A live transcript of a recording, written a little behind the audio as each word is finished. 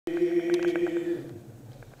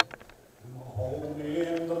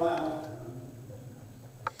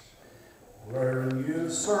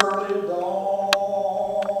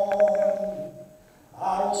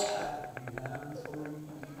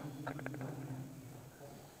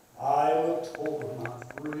looked for my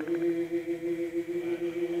friends,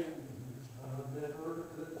 but never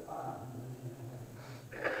could find them.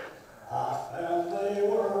 I found they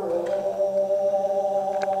were all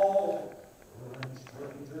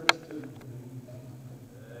strangers to me.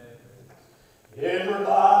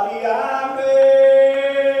 Everybody I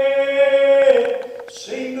met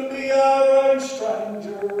seemed to be a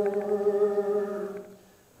stranger.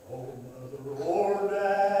 Oh, mother or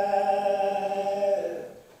dad,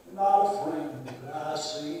 not a friend that I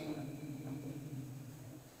see.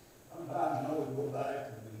 Sometimes, you know, we go back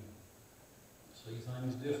and we see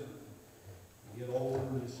things different. You get older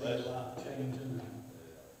and you see life changing. And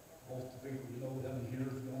most of the people you know down here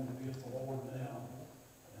is going to be with the Lord now.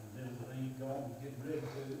 And then if it ain't gone, we're getting ready to.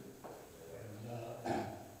 And we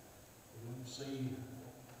don't see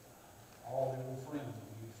all the old friends we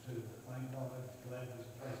used to. But thank God, I'm glad there's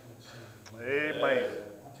a place we can see. Amen.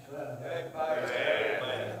 I'm glad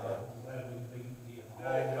I'm glad we can be all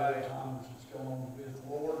the old timers that's going on with the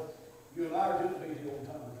Lord. You and I are going to be the old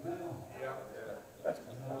timers now. Yeah. You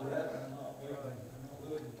know that. I'm not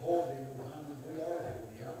looking forward to the old timers. We are the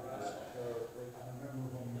old timers. I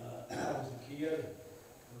remember when I was a kid,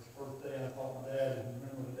 first birthday, I thought my dad, and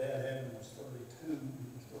remember the dad had me was 32.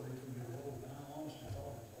 He was 32 years old. And I honestly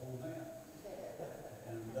thought he was an old man.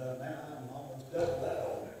 And now I'm almost double that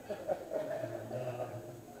old. And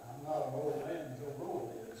I'm not an old man, Joe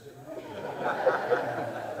Roll is.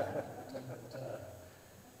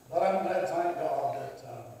 But I'm glad, thank God, that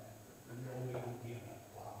we'll meet again.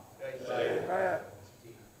 Wow. Amen.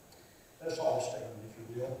 Let's all stand, if you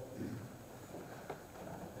will.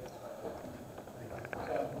 I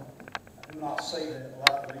do not say that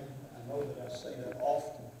lightly. I know that I say that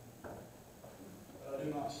often. But I do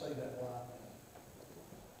not say that lightly.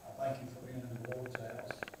 I thank you for being in the Lord's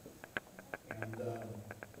house and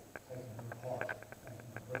taking your part, taking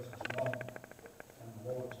your presence known in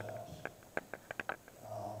the Lord's house.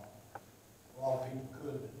 A lot of people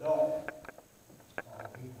could but don't. A lot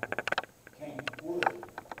of people can't but would.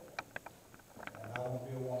 And I want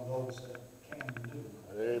to be one of those that can and do.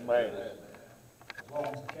 Amen. As long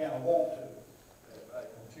as I can, I want to.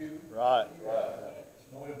 Don't you? Right. There's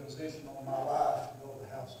no imposition on my life to go to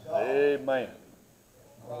the house of God. Amen.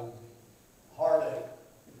 No heartache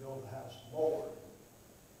to go to the house of the Lord.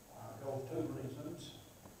 I go for two reasons.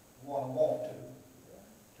 One, I want to.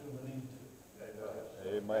 Two, I need to.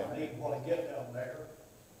 Amen. I need what I get down there.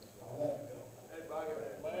 I want to go.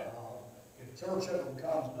 If church ever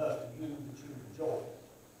becomes enough to you that you enjoy it,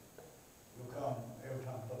 you'll come every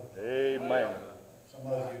time the Lord. Amen. Some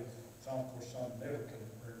of you, of course, some never can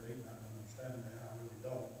really understand that. I really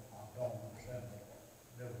don't. I don't understand that.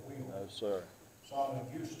 Never will. No, sir. Some of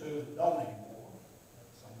you used to that don't anymore.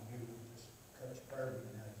 Some of you just cut your prayer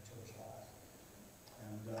meeting out of your church life.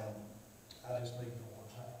 And I just need the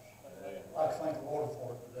Lord's house. I'd like to thank the Lord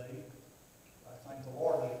for it today. I thank the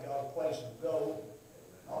Lord that He got a place to go.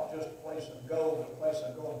 Not just a place to go, but a place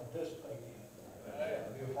to go and participate in.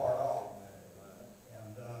 And be a part of.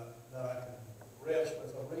 And that I can rest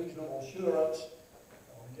with a reasonable assurance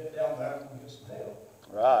when we get down there and we get some help.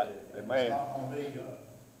 Right. It's Amen. not going to be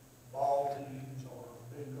ball teams or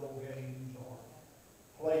bingo games or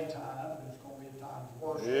playtime. It's going to be a time of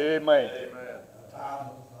worship. Amen. A time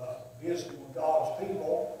of visiting with God's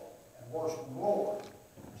people and worshiping the Lord.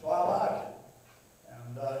 So I like it.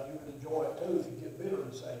 And you can enjoy it too if you get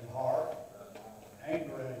bitterness out of your heart,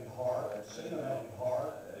 anger out of your heart, sin out of your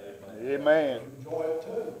heart. Amen. You enjoy it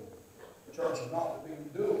too. The church is not to be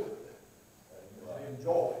endured, but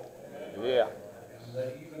enjoy it. Yeah. And that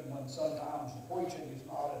even when sometimes the preaching is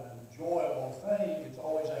not an enjoyable thing, it's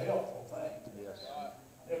always a helpful thing. Yes.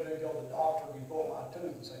 Every day I go to the doctor and he pull my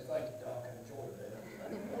tooth and say, "Thank you, doc, I enjoyed that."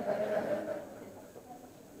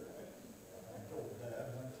 I enjoyed that. I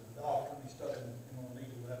went to the doctor and he stuck a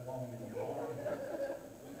needle that long in your arm.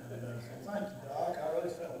 And I said, "Thank you, doc, I really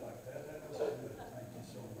felt like that. That was good. Thank you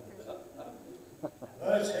so much."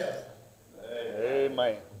 But it's healthy.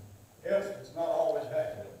 Amen. Healthy. It's not always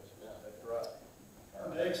happy. That's right.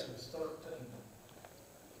 Turn to Exodus 13.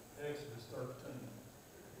 Exodus 13.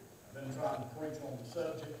 I've been trying to preach on the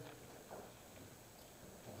subject of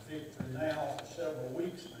victory now for several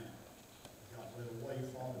weeks now. Got a little away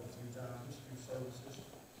from it a few times, a few services.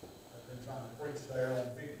 I've been trying to preach there on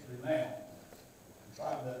victory now. I'm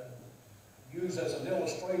trying to use as an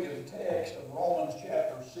illustrative text of Romans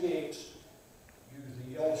chapter 6, use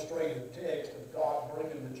the illustrative text of God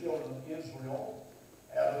bringing the children of Israel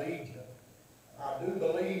out of Egypt. I do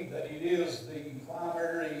believe that it is the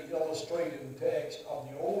primary illustrative text of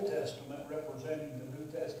the Old Testament representing the New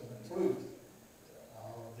Testament truth.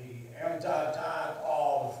 The antitype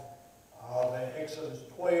of Exodus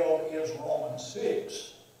 12 is Romans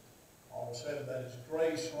 6. Paul said that is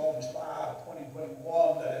grace, Romans 5, 20,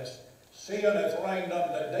 21, that is sin hath reigned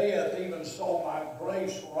unto death, even so might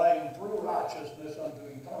grace reign through righteousness unto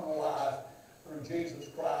eternal life through Jesus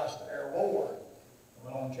Christ our Lord.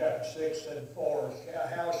 And on chapter 6 said, for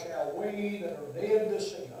how shall we that are dead to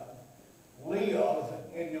sin live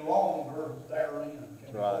any longer therein?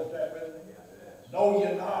 Can you quote that with me? Know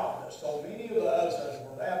ye not that so many of us as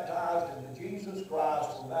were baptized into Jesus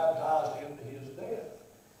Christ were baptized into his death?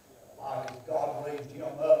 Like as God raised him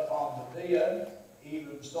up from the dead,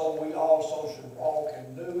 even so we also should walk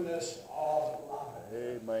in newness of life.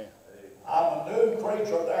 Amen. I'm a new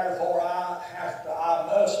creature, therefore I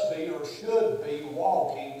must be or should be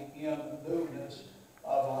walking in newness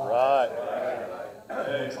of life. Right.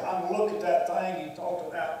 We're trying to look at that thing he talked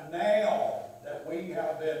about now that we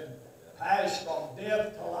have been passed from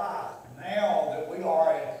death to life. Now that we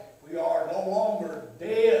are no longer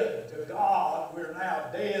dead to God, we're now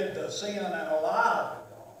dead to sin and alive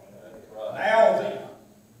to God.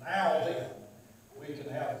 Now then, we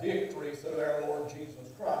can have victory through our Lord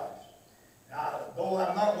Jesus Christ. Now, though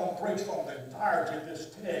I'm not going to preach from the entirety of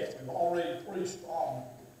this text, we've already preached on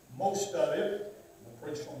most of it. We'll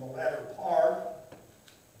preach from the latter part.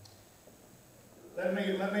 Let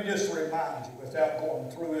me just remind you, without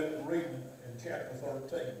going through it and reading in chapter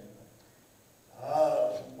 13.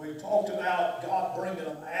 We talked about God bringing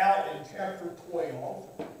them out in chapter 12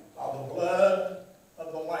 by the blood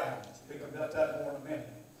of the Lamb. Speak about that more in a minute.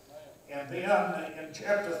 And then in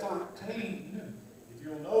chapter 13, if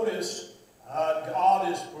you'll notice,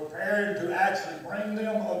 God is preparing to actually bring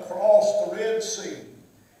them across the Red Sea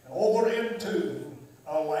and over into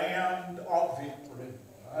a land of victory.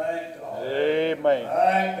 Thank God. Amen.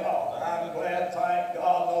 Thank God. I'm glad, thank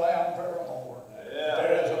God, the Lamb forevermore.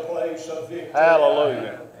 There is a place of victory.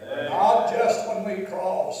 Hallelujah. Not just when we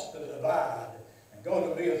cross the divide and go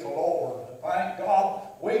to be with the Lord, but thank God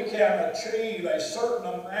we can achieve a certain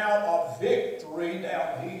amount of victory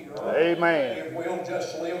down here. Amen. If we'll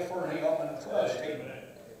just live for Him and trust Him.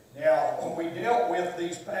 Now, when we dealt with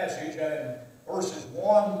these passages in verses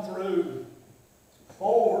 1 through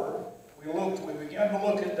 4, we began to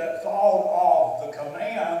look at that thought of the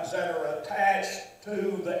commands that are attached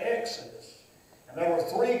to the Exodus. And there were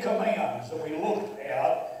 3 commands that we looked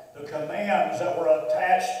at, the commands that were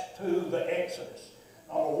attached to the Exodus.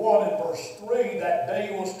 Number 1, in verse 3, that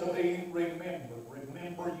day was to be remembered.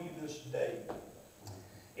 Remember ye this day.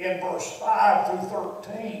 In verse 5 through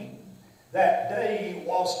 13, that day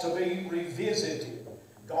was to be revisited.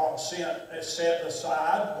 God set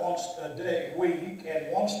aside once a week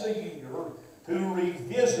and once a year to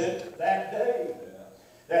revisit that day.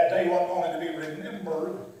 That day wasn't only to be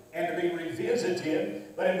remembered and to be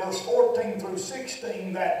revisited, but in verse 14 through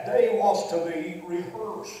 16, that day was to be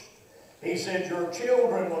rehearsed. He said, your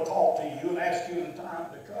children will talk to you and ask you in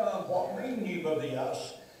time to come, what mean ye by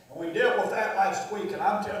this? And we dealt with that last week, and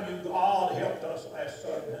I'm telling you, God helped us last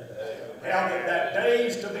Sunday. How that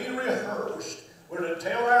day's to be rehearsed. We're to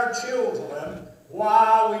tell our children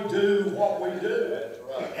why we do what we do.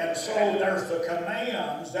 And so there's the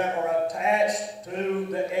commands that are attached to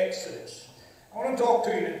the Exodus. I want to talk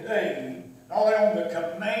to you today not only on the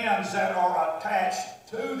commands that are attached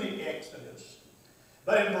to the Exodus,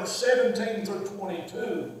 but in verse 17 through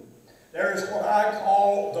 22, there is what I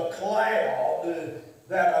call the cloud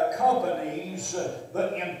that accompanies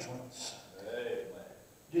the entrance.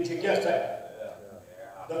 Did you get that?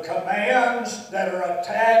 The commands that are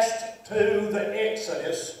attached to the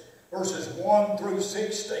Exodus, verses 1 through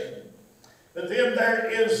 16. But then there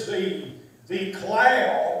is the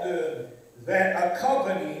cloud that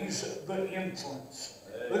accompanies the entrance.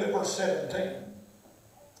 Look at verse 17.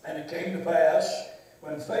 And it came to pass,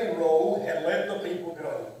 when Pharaoh had let the people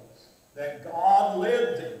go, that God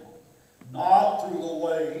led them not through the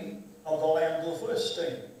way of the land of the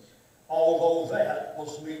Philistines, although that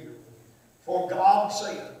was near. For God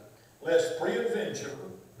said, lest peradventure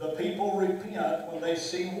the people repent when they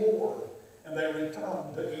see war, and they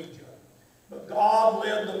return to Egypt. But God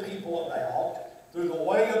led the people about through the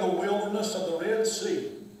way of the wilderness of the Red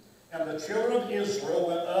Sea, and the children of Israel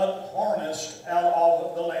went up harnessed out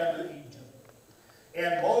of the land of Egypt.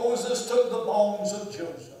 And Moses took the bones of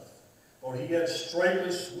Joseph, for he had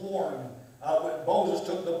straitly sworn, Moses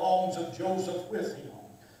took the bones of Joseph with him,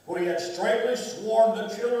 for he had straitly sworn the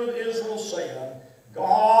children of Israel, saying,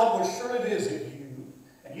 God will surely visit you,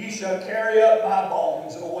 and ye shall carry up my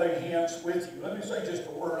bones away hence with you. Let me say just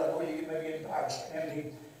a word. I know you may get tired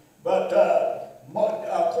standing. But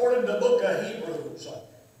according to the book of Hebrews,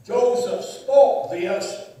 Joseph spoke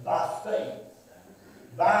this by faith.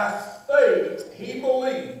 by faith, he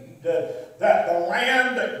believed that the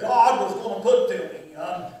land that God was going to put them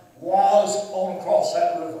in was on across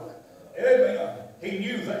that river. Amen. He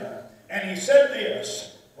knew that. And he said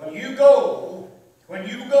this, when you go,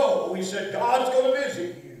 he said, God's going to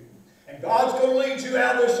visit you. And God's going to lead you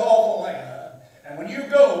out of this awful land. And when you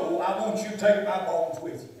go, I want you to take my bones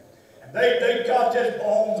with you. And they got his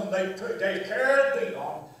bones and they carried them.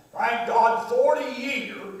 Thank God, 40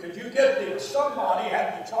 years, could you get this? Somebody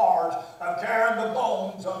had the charge of carrying the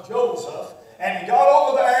bones of Joseph. And he got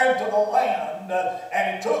over there into the land,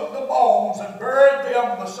 and he took the bones and buried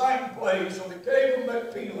them in the same place of the cave of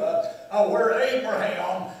Machpelah, where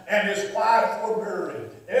Abraham and his wife were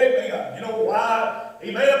buried. Amen. You know why?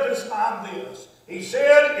 He made up his mind this. He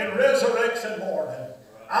said in resurrection morning,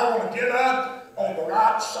 I want to get up on the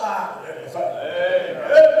right side of everything.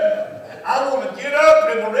 Amen. I want to get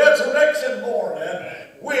up in the resurrection morning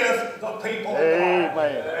with the people of God. Amen.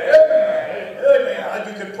 Amen. Amen.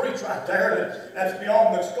 You can preach right there. That's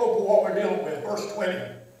beyond the scope of what we're dealing with. Verse 20.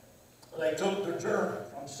 They took their journey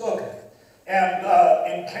from Succoth and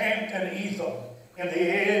encamped in Etham in the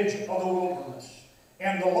edge of the wilderness.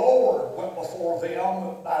 And the Lord went before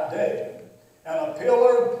them by day, and a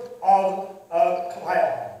pillar of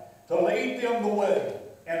cloud to lead them the way,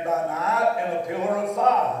 and by night and a pillar of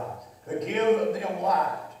fire to give them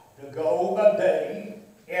light, to go by day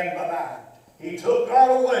and by night. He took not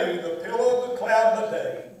away the pillar of the cloud by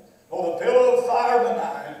day, or the pillar of fire by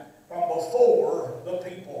night, from before the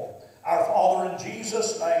people. Our Father, in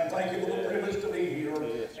Jesus' name, thank you for the privilege to be here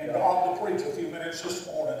and God to preach a few minutes this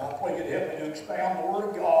morning. I pray you'd help me to expound the Word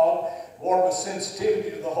of God, Lord, with sensitivity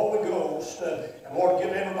to the Holy Ghost. And Lord,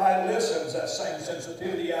 give everybody who listens that same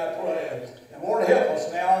sensitivity, I pray. And Lord, help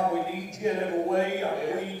us now. We need you in every way.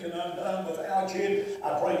 I'm weak and undone without you.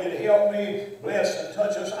 I pray you'd help me, bless and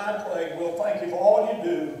touch us, I pray. We'll thank you for all you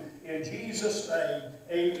do. In Jesus' name,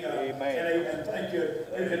 amen. Amen. And amen. Thank you.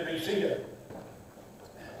 You can be seated.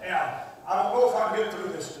 Now, I don't know if I can get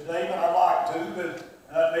through this today, but I'd like to,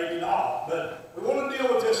 but maybe not. But we want to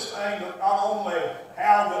deal with this thing of not only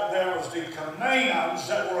how that there was the commands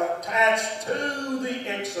that were attached to the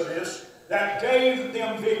Exodus that gave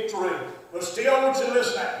them victory. But still, I want you to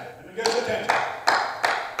listen at me. Let me get your attention.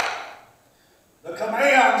 The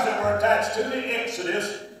commands that were attached to the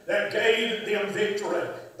Exodus that gave them victory.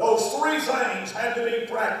 Those three things had to be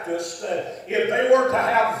practiced if they were to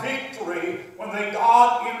have victory when they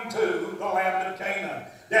got into the land of Canaan.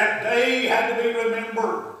 That day had to be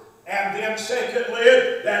remembered. And then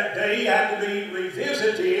secondly, that day had to be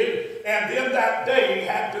revisited. And then that day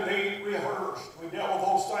had to be rehearsed. We dealt with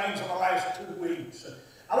those things in the last 2 weeks.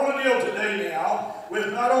 I want to deal today now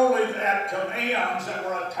with not only that commands that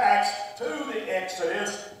were attached to the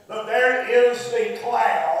Exodus, but there is the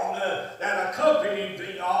cloud that accompanied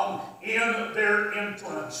them in their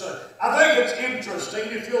entrance. I think it's interesting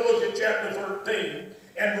if you look at chapter 13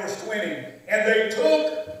 and verse 20. And they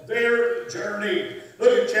took their journey.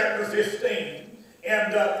 Look at chapter 15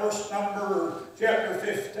 and verse number, chapter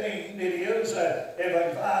 15 it is. If I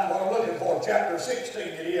can find what I'm looking for, chapter 16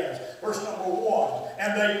 it is. Verse number 1.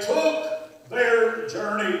 And they took their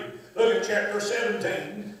journey. Look at chapter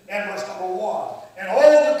 17 and verse number 1. And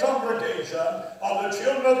all the congregation of the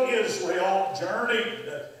children of Israel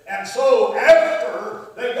journeyed. And so after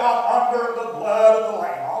they got under the blood of the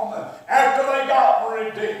Lamb, after they got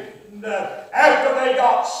redeemed, after they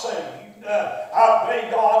got saved,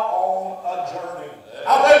 they got on a journey.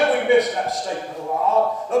 I think we missed that statement a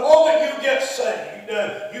lot. The moment you get saved,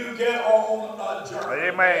 you get on a journey.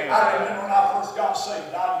 Amen. I remember when I first got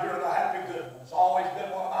saved, I'd hear the Happy Goodmans. Always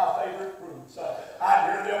been one of my favorite groups.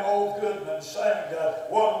 I'd hear them old Goodmans sing,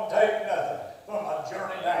 wouldn't take nothing from a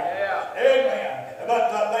journey down. Yeah. Amen.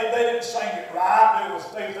 But they didn't sing it right. There was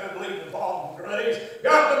faith that believed in fallen grace.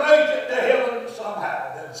 Got to make it to heaven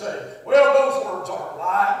somehow. They'd say, well, those words aren't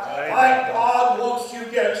right. Amen. Thank God once you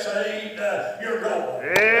get saved, you're going.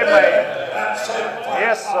 Amen. That's it.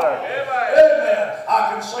 Yes, sir. Amen.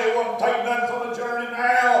 I can say, well, take nothing from a journey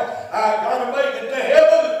now. I got to make it to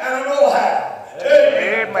heaven, and I know how.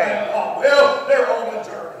 Amen. Amen. Well, they're on a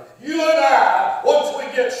journey. You and I, once we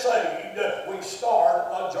get saved, we start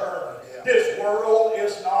a journey. This world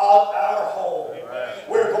is not our home.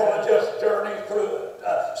 We're going to just journey through it.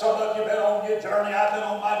 Some of you have been on your journey. I've been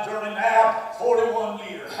on my journey now 41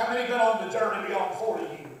 years. How many have been on the journey beyond 40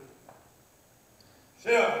 years?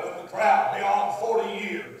 Several in the crowd beyond 40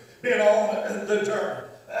 years been on the journey.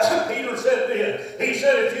 Peter said this. He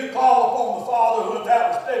said, if you call upon the Father who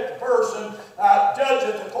without respect to person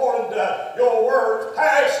judgeth according to your words,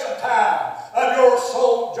 pass the time of your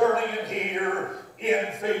soul journeying here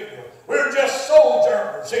in fear. We're just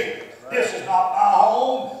sojourners here. This is not my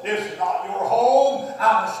home. This is not your home.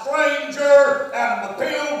 I'm a stranger, and I'm a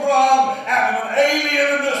pilgrim, and I'm an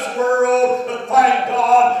alien in this world. But thank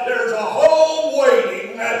God there's a home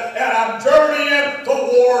waiting, and I'm journeying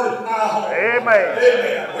toward my home. Amen.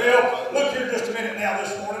 Amen. Well, look here just a minute now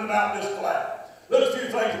this morning about this cloud. Look a few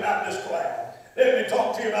things about this cloud. Let me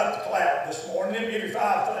talk to you about the cloud this morning. Let me give you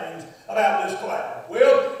 5 things about this cloud.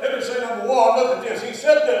 Well, let me say number 1, look at this. He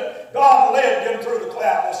said that God led them through the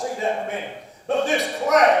cloud. We'll see that in a minute. But this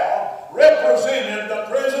cloud represented the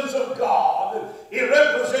presence of God. It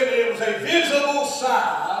was a visible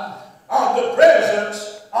sign of the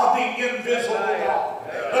presence of the invisible God.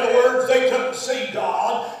 In other words, they couldn't see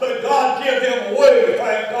God, but God gave them a way,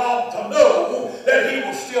 thank God, to know that He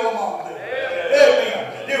was still among them.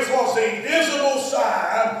 Amen. This was a visible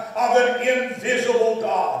sign of an invisible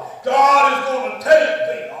God. God is going to take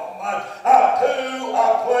them to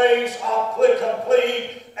a place of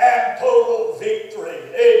complete and total victory.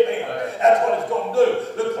 Amen. That's what He's going to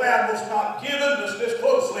do. The cloud was not given, listen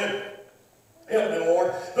closely, help me,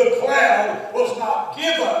 Lord. The cloud was not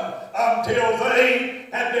given until they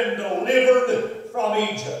had been delivered from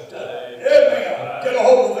Egypt. Amen. Get a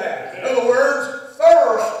hold of that. In other words,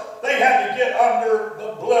 first, they had to get under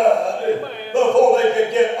the blood before they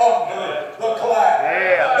could get under the cloud.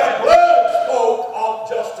 The blood spoke of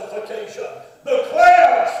justification. The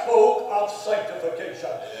cloud spoke of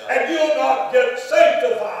sanctification. And you'll not get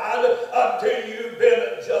sanctified until you've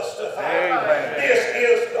been justified. This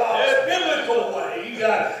is God's biblical way.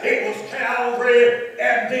 It was Calvary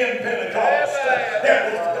and then Pentecost.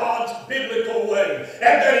 That was God's biblical way.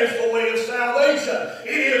 And that is the way of salvation.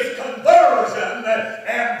 It is conversion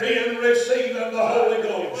and then receiving the Holy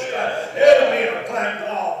Ghost. Amen. Thank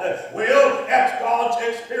God. Well, that's God's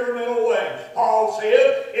experimental way. Paul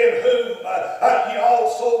said, in whom ye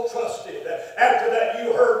also trusted. After that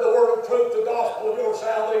you heard the word of truth, the gospel of your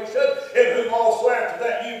salvation, in whom also after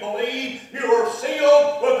that you believe, you are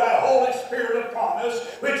sealed with that Holy Spirit of promise,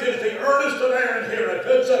 which is the earnest of our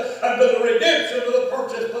inheritance, unto the redemption of the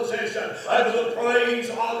purchased possession, unto the praise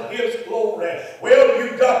of His glory. Well,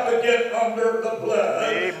 you've got to get under the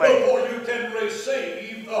blood before you can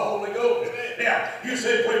receive the Holy Ghost. Now, you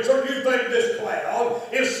say, preacher, you think this cloud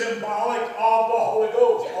is symbolic of the Holy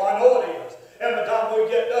Ghost? Well, I know it is. And by the time we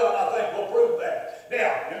get done, I think we'll prove that.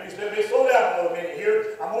 Now, let me slow down a little minute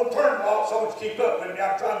here. I'm going to turn a lot so much keep up with me.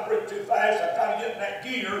 I'm trying to preach too fast. I'm trying to get in that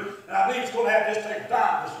gear. And I believe it's going to have this take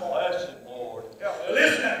time this morning. Bless it, Lord.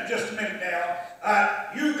 Listen to me just a minute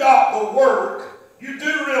now. You got the work. You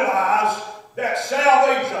do realize that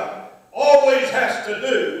salvation always has to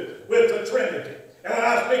do with the Trinity. And when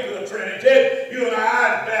I speak of the Trinity, you and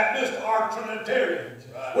I as Baptists are Trinitarians.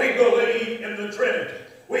 We believe in the Trinity.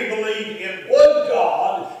 We believe in one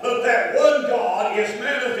God, but that one God is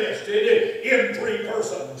manifested in 3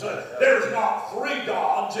 persons. There's not 3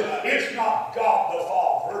 gods. It's not God the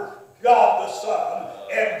Father, God the Son,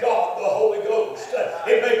 and God the Holy Ghost.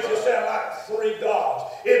 It makes you sound like 3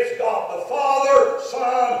 gods. It's God the Father,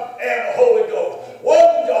 Son, and Holy Ghost.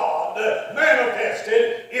 One God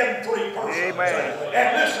manifested in 3 persons. Amen.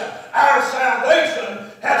 And listen, our salvation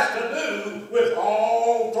has to do with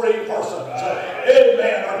all 3 persons.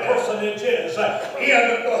 Amen. Our personages in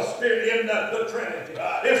the Spirit, in the Trinity.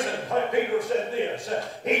 Listen, Peter said this.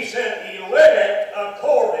 He said, elect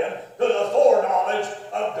according to the foreknowledge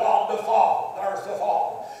of God the Father. There's the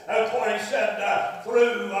Father. That's what he said,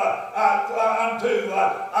 through unto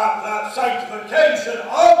sanctification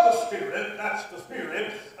of the Spirit, that's the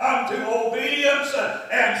Spirit, unto obedience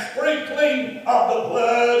and sprinkling of the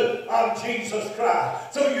blood of Jesus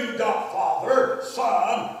Christ. So you've got Father,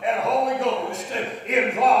 Son, and Holy Ghost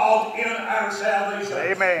involved in our salvation.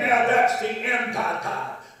 Amen. Now that's the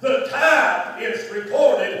anti-type. The type is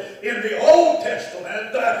recorded in the Old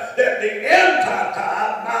Testament that the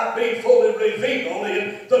anti-type might be fully revealed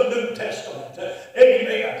in the New Testament.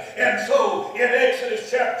 Amen. And so in Exodus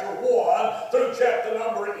chapter 1 through chapter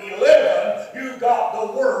number 11, you've got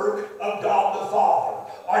the work of God the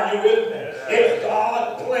Father. Are you with me? It's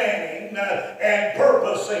God planning and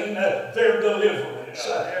purposing their deliverance.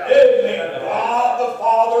 Amen. God the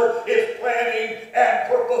Father is planning and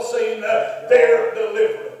purposing their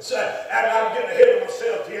deliverance. And I'm getting ahead of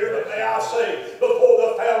myself here, but may I say, before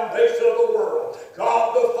the foundation of the world,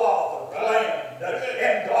 God the Father planned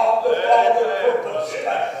and God the Father purposed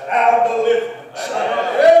our deliverance.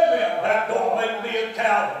 Amen. That don't make me a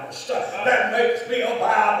Calvinist. That makes me a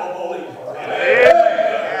Bible believer.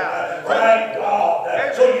 Amen. Thank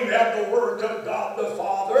God. So you have the work of God the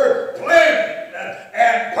Father planning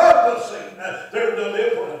and purposing their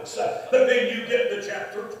deliverance. deliverance. But then you get to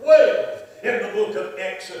chapter 12 in the book of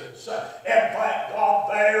Exodus. And thank God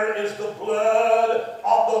there is the blood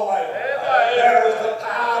of the Lamb. There is the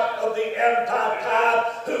type of the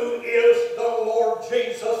anti-type who is the Lord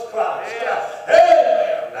Jesus Christ.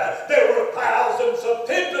 Amen. There were thousands of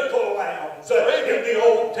typical lambs in the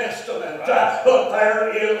Old Testament, but there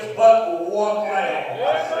is but one Lamb.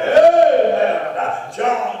 Amen.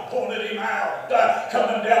 John pointed him out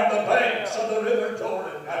coming down the banks of the river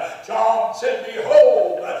Jordan. John said,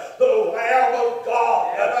 behold, the Lamb of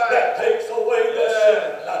God that takes away the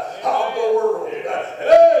sin of the world.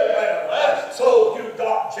 Amen. So you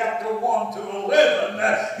got chapter 1 to 11.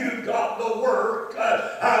 You got the work in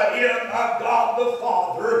God the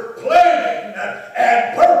Father planning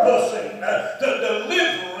and purposing the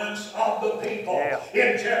deliverance of the people.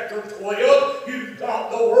 In chapter 12, you've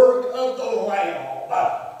got the work of the Lamb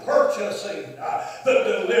purchasing the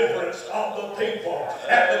deliverance of the people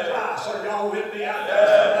at the price. Are y'all with me out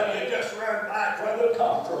there? You just ran back rather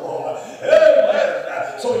comfortable.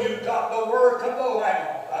 Amen. So you've got the work of the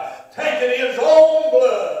Lamb taking his own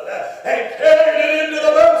blood and carrying it into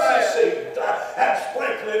the mercy seat and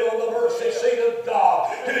sprinkling it on the mercy seat of God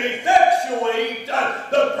to effectuate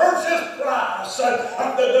the purchase price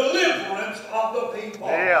of the deliverance of the people.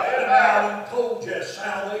 And now I told you,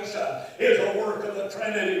 salvation is a work of the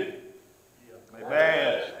Trinity.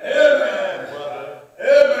 Amen. Amen.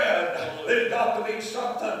 Amen. There's got to be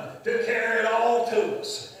something to carry it all to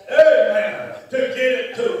us. Amen. To get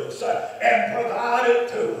it to us and provide it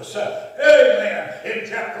to us. Amen. In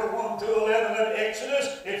chapter 1 to 11 of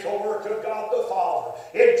Exodus, it's a work of God the Father.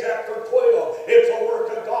 In chapter 12, it's a work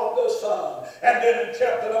of God the Son. And then in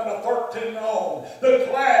chapter number 13 on, the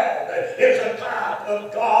cloud is a type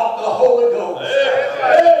of God the Holy Ghost.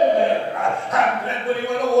 Amen. I'm glad when he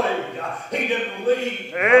went away, he didn't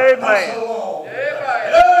leave us alone.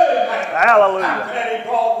 Amen. Hallelujah. I'm glad he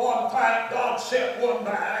brought one, thank God sent one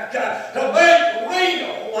back to make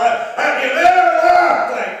real in their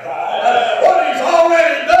life, thank God, what he's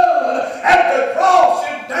already done at the cross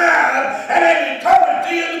in time and in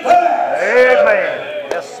eternity in the past. Amen.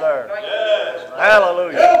 Yes, sir.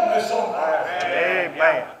 Hallelujah. Help me somebody.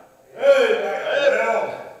 Amen. Amen. Well,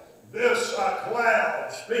 this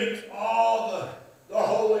cloud speaks all the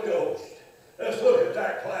Holy Ghost. Let's look at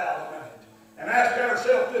that cloud a minute and ask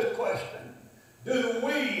ourselves this question. Do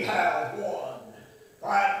we have one,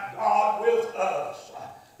 thank God, with us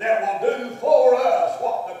that will do for us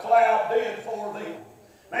what the cloud did for them?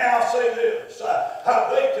 Now I'll say this,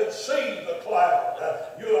 they could see the cloud.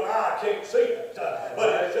 You and I can't see it,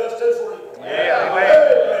 but it's just as real.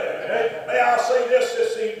 Amen. May I say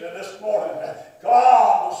this evening, this morning,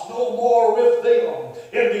 God was no more with them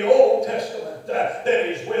in the Old Testament than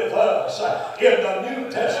he's with us in the New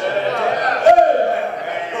Testament.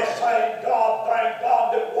 Amen. The same God, thank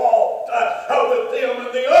God, that walked with them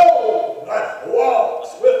in the Old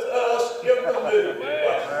walks with us in the New.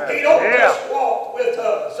 He don't just walk with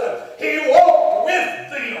us. He walked with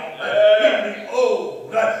them in the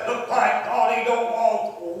Old. But thank God he don't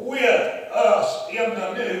walk with us in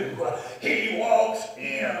the New. He walks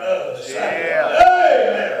in us.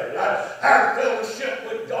 Amen. Our fellowship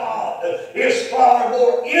with God is far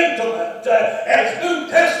more intimate as New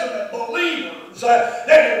Testament believers than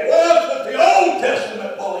it was with the Old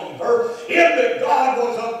Testament believer, in that God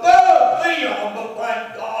was above them, but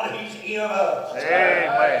thank God he's in us.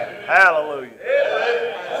 Amen. Hallelujah.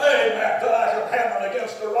 Amen. I feel like I'm hammering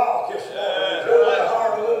against the rock this morning. Feel my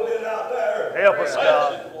heart a little bit out there. Help us,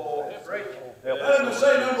 God. Let me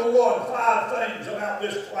say number one, 5 things about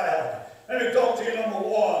this cloud. Let me talk to you number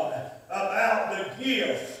 1 about the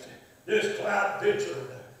gift this cloud pictured.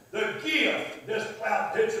 The gift this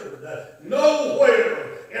cloud pictured. Nowhere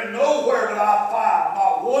did I find,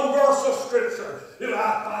 not one verse of Scripture did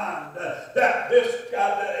I find that this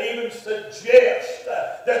even suggest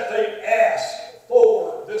that they asked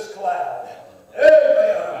for this cloud.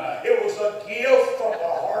 Amen. It was a gift from the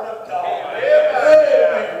heart of God.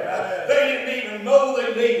 Amen. They didn't even know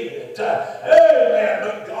they needed it. Amen.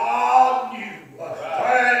 But God knew.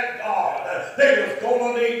 Thank God. They was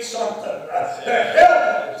going to need something to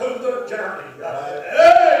help them through their journey.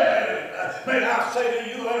 Amen. May I say to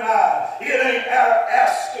you and I, it ain't our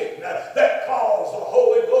asking that caused the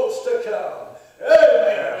Holy Ghost to come.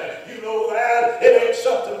 Amen. You know that. It ain't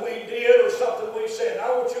something we did or something we said. I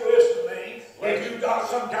want you to listen to me. If you've got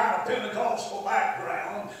some kind of Pentecostal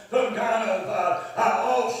background, some kind of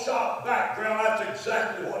all-shop background, that's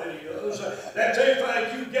exactly what it is. That they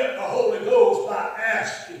think you get the Holy Ghost by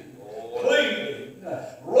asking, pleading,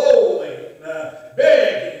 rolling,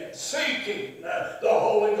 begging, seeking the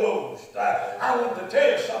Holy Ghost. I want to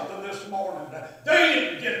tell you something.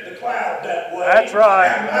 cloud that way. That's right.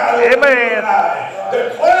 And out of Amen.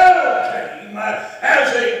 the cloud came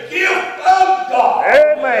as a gift of God.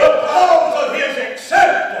 Amen. Because of his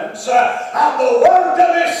acceptance of the word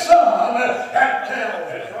of his Son at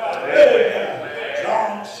Calvary. Amen.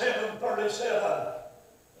 John 7:37.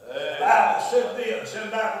 The Bible said this, in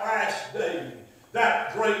that last day,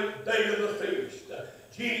 that great day of the feast,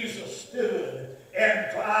 Jesus stood and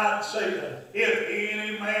cried, saying, if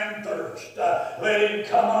any man thirst, let him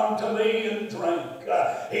come unto me and drink.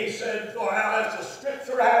 He said, for as the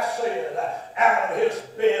scripture hath said, out of his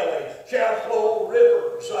belly shall flow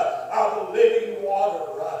rivers of living water.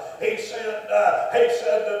 He said that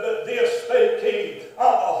this spake he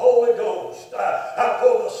of the Holy Ghost,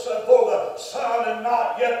 for the Son had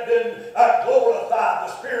not yet been glorified,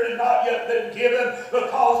 the Spirit had not yet been given,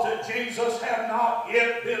 because that Jesus had not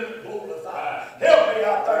yet been glorified. Help me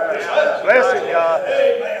out there. Bless him, God.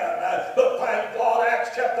 Amen. But thank God,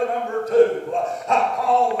 Acts chapter number 2,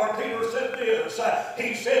 Paul or Peter said this.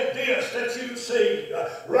 He said this that you see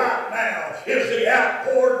right now is the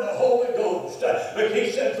outpouring of the Holy Ghost. But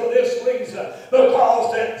he said for this reason,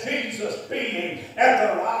 because that Jesus being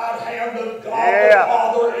at the right hand of God the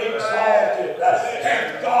Father exalted,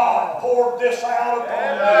 and God poured this out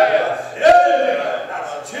upon me. Amen.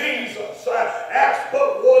 Jesus asked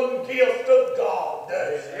but one gift of God.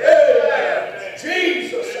 Amen.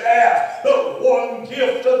 Jesus asked but one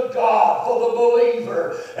gift of God for the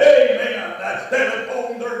believer. Amen. That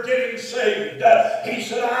upon their getting saved, he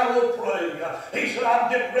said, I will pray. He said, I'm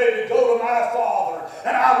getting ready to go to my Father,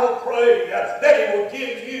 and I will pray that he will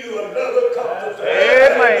give you another comforter.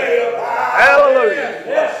 Amen.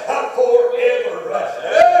 Hallelujah. Forever.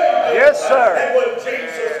 Amen. Yes, sir. And when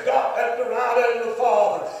Jesus got at the right hand of the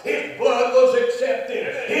Father, his blood was accepted.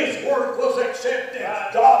 His work was accepted.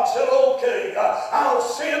 God said, okay, I'll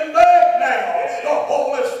send back now the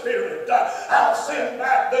Holy Spirit. I'll send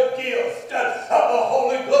back the gift of the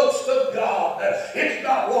Holy Ghost of God. It's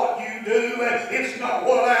not what you do. It's not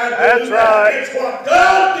what I do. That's right. It's what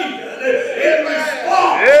God did in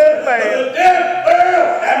response Amen. to the death, burial,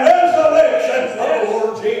 and resurrection of the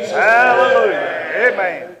Lord Jesus. Hallelujah.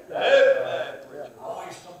 Amen. I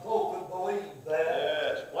wish some folk would believe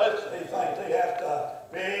that. They think they have to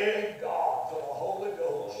beg God for the Holy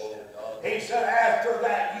Ghost. He said, after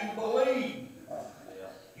that you believe,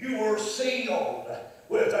 you were sealed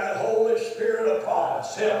with that Holy Spirit of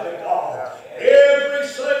promise. Help me, God. Every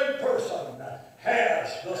saved person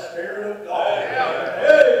has the Spirit of God.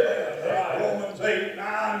 Amen. Romans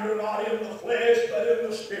 8:9, you're not in the flesh, but in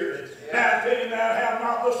the Spirit. Now, if any man have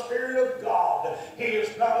not the Spirit of God, he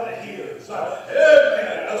is not of his.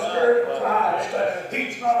 Amen. The Spirit of Christ,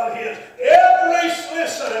 he's not of his.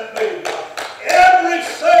 Listen at me. Every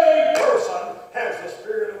saved person has the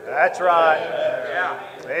Spirit of God. That's right.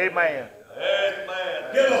 Amen.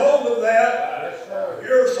 Get a hold of that.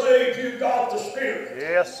 You're saved, you've got the Spirit.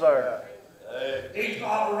 Yes, sir. He's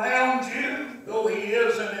not around you, though he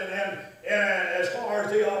is, and as far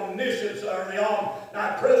as the omniscience or the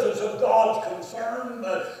omnipresence of God's concerned,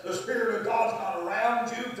 the Spirit of God's not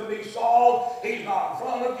around you to be solved. He's not in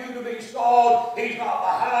front of you to be solved. He's not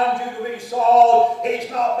behind you to be solved. He's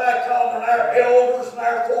not back under our elders and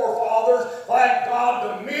our forefathers. Thank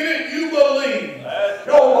God, the minute you believe,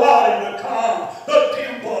 your body becomes the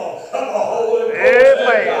temple of the Holy Ghost.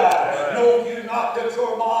 Amen. Know you not that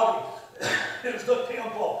your body is the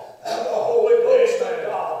temple of the Holy Ghost of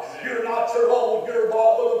God. You're not your own. You're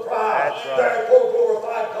bought with a price. That's right. Therefore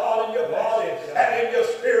glorify God in your body and in your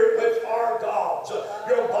spirit, which are God's.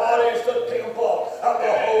 Your body is the temple of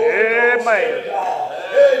the Holy Ghost of God.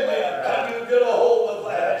 Amen. Can you get a hold of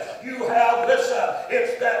that? You have, listen,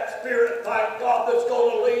 it's that Spirit, thank God, that's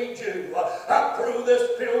going to lead you through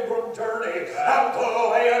this pilgrim journey to the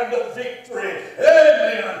land of victory.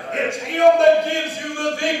 Amen. It's Him that gives you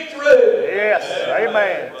the victory. Yes.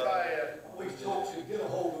 Amen. We folks should get a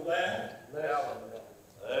hold of that.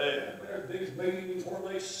 There's these meetings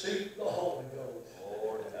where they seek the Holy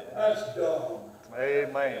Ghost. That's dumb.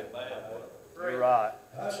 Amen. You're right.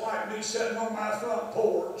 That's like me sitting on my front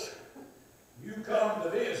porch. You come to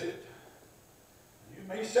visit. You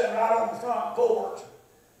me sitting right on the front porch.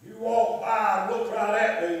 You walk by and look right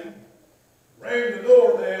at me. Ring the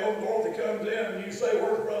doorbell. Dorothy comes in and you say,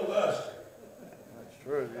 "Where's Brother Lester?" That's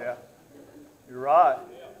true, yeah. You're right.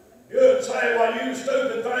 You'd say, "Well, you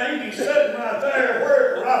stupid thing, he's sitting right there.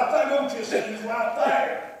 Where? Right there, don't you see he's right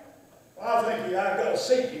there?" Well, I think I got to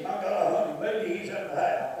seek him. I got to hunt him. Maybe he's in the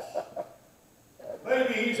house.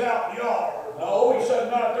 Maybe he's out in the yard. No, he's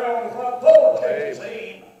sitting right there on the front porch. Can't you see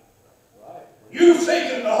him? You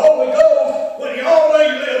seeking the Holy Ghost when He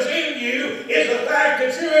already lives in you is the fact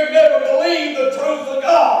that you have never believed the truth of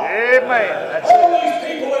God. Amen. All these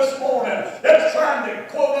people this morning that's trying to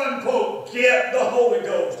quote unquote get the Holy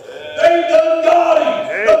Ghost. They done got Him.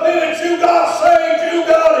 The minute you got saved, you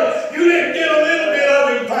got Him. You didn't get a little bit of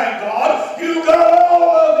Him, thank God. You got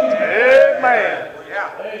all of Him. Amen.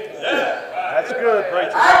 That's good,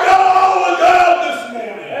 preacher. I got all of God this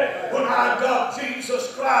morning. When I got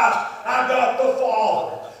Jesus Christ, I got the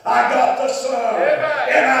Father, I got the Son,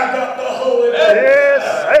 and I got the Holy Ghost. Yes.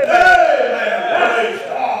 Amen. Praise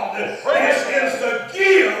God. This is the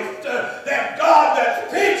gift that God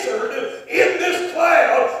that's pictured in this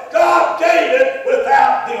cloud. God gave it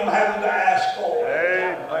without them having to ask for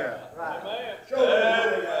it. Amen. Show me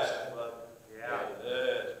where they asked for it.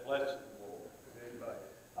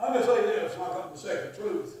 I'm going to say this, and I'll come to the second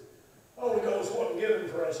truth. The Holy Ghost wasn't given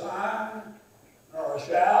for a sign, nor a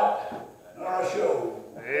shout, nor a show.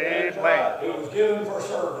 Amen. It was given for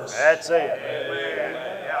service. That's it. Amen.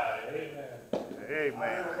 I Amen.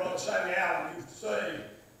 remember Brother Sammy Allen used to say,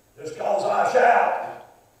 just because I shout,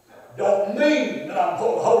 don't mean that I'm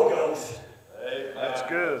full of the Holy Ghost. That's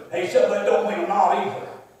good. He said, but it don't mean I'm not either.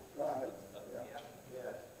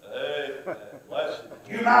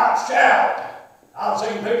 You might shout. I've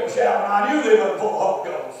seen people shout, and I knew they weren't full of the Holy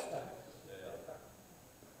Ghost.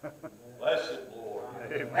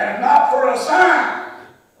 And not for a sign.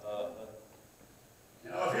 You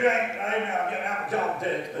know, if you ain't, amen, I'm getting out of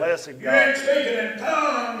politics, but Bless him, you God. ain't speaking in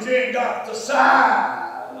tongues, you ain't got the sign.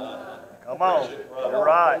 Come on. You're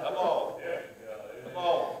right.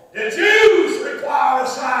 The Jews require a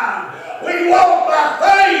sign. We walk by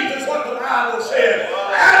faith, is what the Bible said.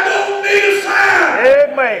 I don't need a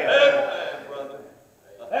sign. Amen.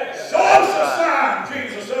 Show us a sign.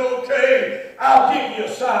 Jesus said, okay, I'll give you a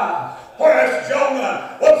sign. Whereas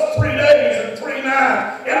Jonah was 3 days and 3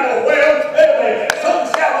 nights in the whale's belly, so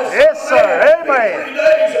shall the Yes, Son of Man sir. be Amen. 3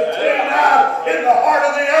 days and 3 nights in the heart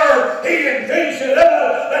of the earth. He didn't finish it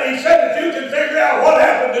up, but he said that you can figure out what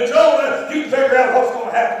happened to Jonah, you can figure out what's going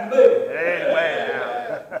to happen to me.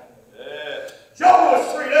 Amen. Jonah was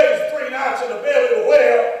 3 days and 3 nights in the belly of the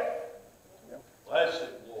whale,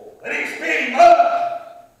 and he spit him up.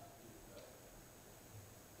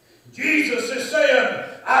 Jesus is saying,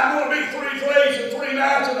 I'm going to be 3 days and 3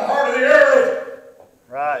 nights in the heart of the earth.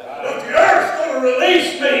 Right. But the earth's going to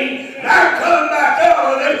release me, and I'm coming back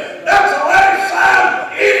out of it. That's the last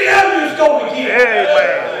sign any of you is going to get.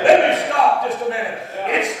 Amen. Let me stop just a minute.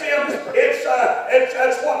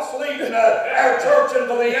 That's what's leading our church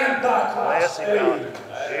into the Antichrist. Bless him,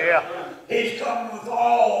 God. Yeah. He's coming with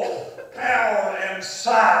all power and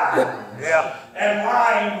signs. Yeah. And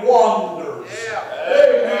lying wonders.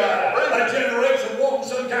 Amen. A generation wants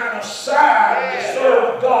some kind of sign to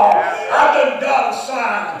serve God. I done got a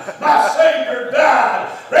sign. My Savior died,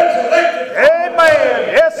 resurrected.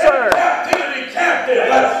 Amen. Yes, sir. Captivity captive.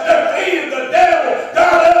 Defeated the devil,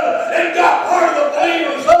 got up, and got part of the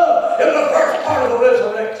believers up in the first part of the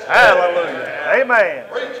resurrection. Hallelujah. Amen.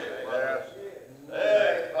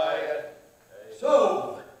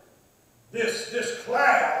 So, this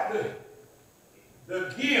cloud,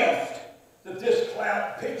 the gift that this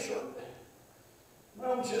cloud pictured.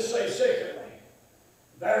 Well, let's just say secondly,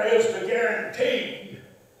 there is the guarantee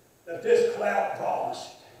that this cloud promised.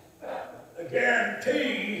 The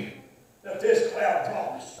guarantee that this cloud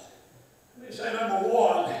promised. Let me say number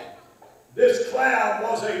one, this cloud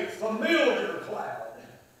was a familiar cloud.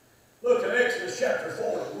 Look at Exodus chapter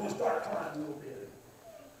 4. We're going to start climbing a little bit.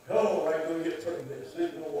 Oh, I'm going to get through this.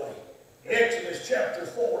 Ain't no way. Exodus chapter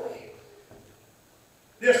 40.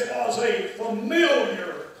 This was a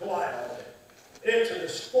familiar cloud.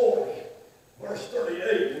 Exodus 40, verse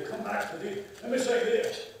 38. We'll come back to this. Let me say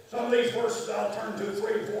this. Some of these verses I'll turn to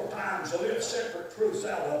 3 or 4 times, so lift separate truths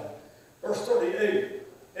out of them. Verse 38,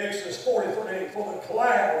 Exodus 40, 38. For the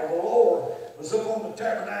cloud of the Lord was upon the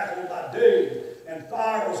tabernacle by day, and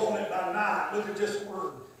fire was on it by night. Look at this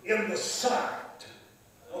word. In the sight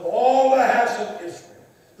of all the house of Israel,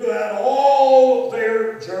 throughout all of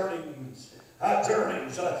their journeys. Let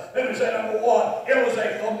me say number one, it was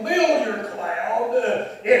a familiar cloud.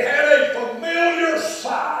 It had a familiar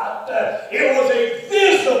sight. It was a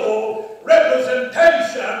visible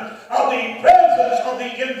representation of the presence of the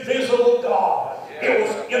invisible God. It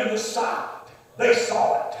was in the sight. They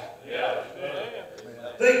saw it.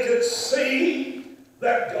 They could see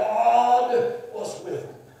that God was with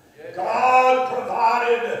them. God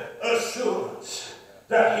provided assurance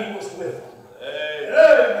that He was with them.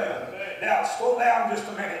 Amen. Now, slow down just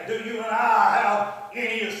a minute. Do you and I have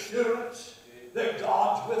any assurance that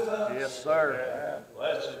God's with us? Yes, sir.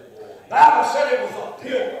 Bible said it was a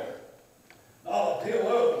pillar, not a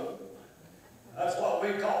pillow. That's what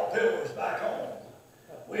we call pillars back home.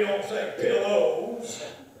 We don't say pillows.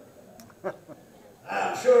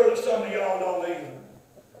 I'm sure that some of y'all don't either.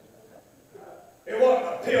 It wasn't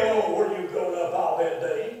a pillow where you go up all that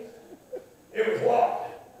day. It was what?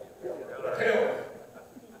 A pillar.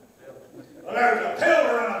 Well, there's a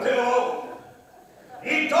pillar and a pillow. He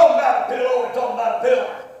ain't talking about a pillow, he's talking about a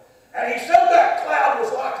pillar. And he said that cloud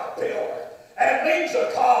was like a pillar. And it means a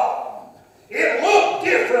calm. It looked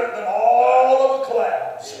different than all of the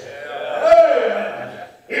clouds. Amen.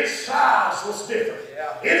 Its size was different.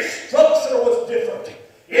 Its structure was different.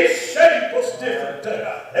 Its shape was different.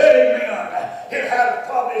 Amen. It had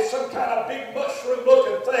probably some kind of big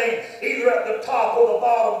mushroom-looking thing, either at the top or the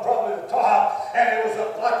bottom, probably the top, and it was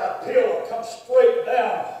like a pillar come straight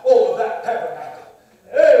down over that tabernacle.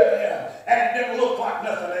 Amen. And it didn't look like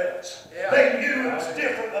nothing else. They knew it was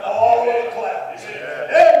different than all of the clouds.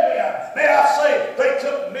 Amen. May I say, they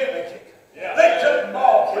couldn't mimic it. They couldn't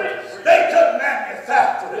mock it. They couldn't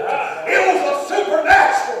manufacture it. It was a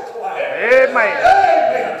supernatural cloud. Amen.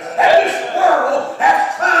 Amen. And this world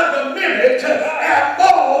has tried to mimic and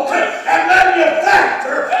mold and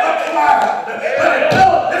manufacture a cloud. But it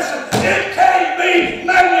don't. Listen, it can't be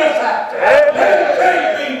manufactured. It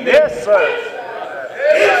can't be mimicked. Yes, sir.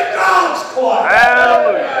 It's God's cloud.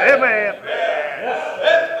 Hallelujah. Amen.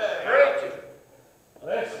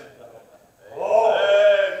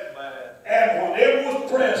 And when it was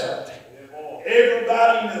present,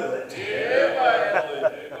 everybody knew it.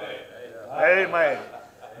 Amen.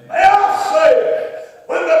 May I say,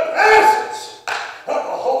 when the presence of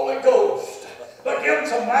the Holy Ghost begins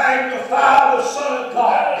to magnify the Son of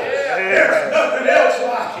God, there's nothing else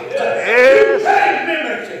like it. You can't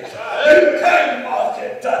mimic it. You can't mock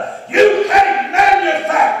it. You can't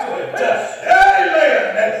manufacture it.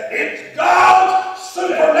 Amen. It's God's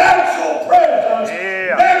supernatural presence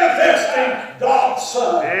manifesting God's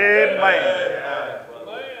Son. Amen.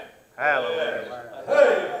 Hallelujah.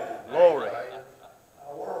 Hey, Glory.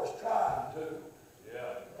 our world's trying to.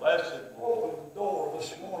 Open the door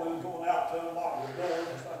this morning, going out to unlock the door.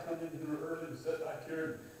 If I come in here early and sit back here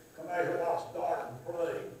and come out here while it's dark and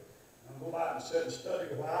pray, and go out and sit and study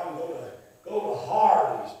a while and go to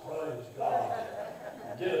Hardee's, praise God,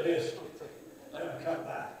 and get a biscuit, and then come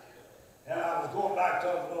back. And I was going back to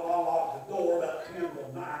unlock the door about 10 to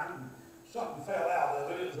 9, and something fell out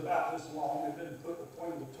of it. It was about this long. It had been put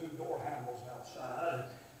between the two door handles outside.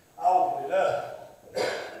 I opened it up,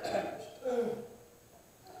 and it was two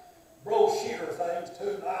brochure things,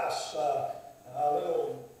 two nice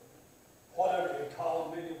little, whatever you call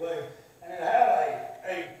them anyway, and it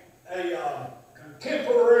had a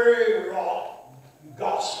contemporary rock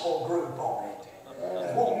gospel group on it.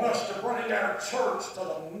 They wanting us to bring our church to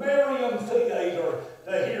the Marion Theater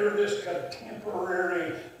to hear this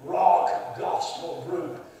contemporary rock gospel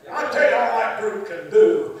group. I tell you, all that group can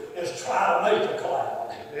do is try to make a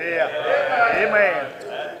cloud. Yeah. Amen.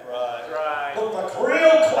 But the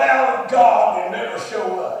real cloud of God will never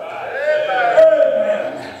show up.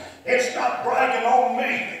 Amen. It's not bragging on me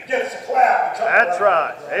that gets the cloud to come That's down.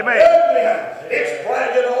 right. Amen. Amen. It's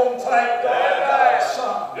bragging on, thank God, God's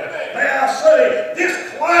Son. May I say,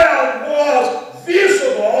 this cloud was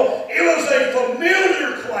visible. It was a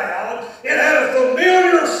familiar cloud. It had a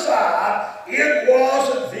familiar side. It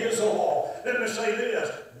was visible. Let me say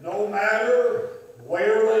this. No matter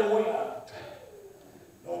where they went,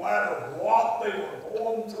 no matter what they were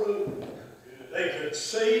going through, they could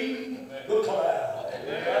see the cloud.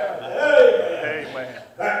 Amen. Amen.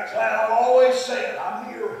 That cloud always said, I'm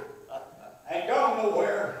here. Ain't gone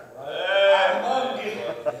nowhere. I'm among you.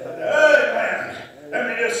 Amen. Let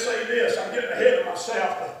me just say this. I'm getting ahead of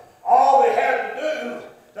myself. But all they had to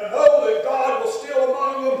do to know that God was still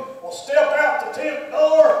among them was step out the tent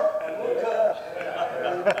door and look up.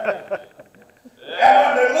 And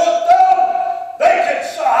when they looked up, they could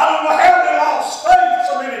see. I don't know how they lost faith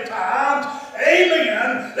so many times.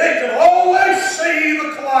 Amen. They could always see the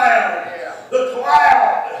cloud. The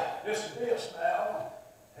cloud. Listen to this now.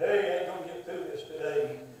 Hey, ain't going to get through this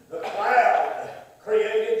today. The cloud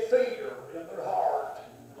created fear in their heart.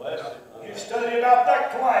 You study about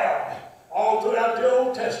that cloud all throughout the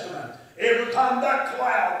Old Testament. Every time that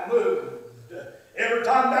cloud moved,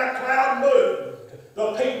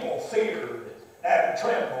 the people feared and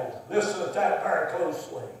trembled. Listen to that very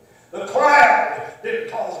closely. The cloud didn't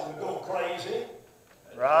cause them to go crazy.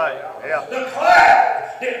 Right. Yeah. The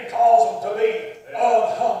cloud didn't cause them to be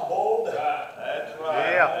unhumbled. That's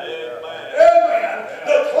right. Yeah. Amen.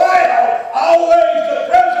 The cloud, always the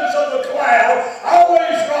presence of the cloud,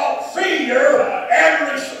 always brought fear and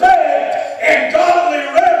respect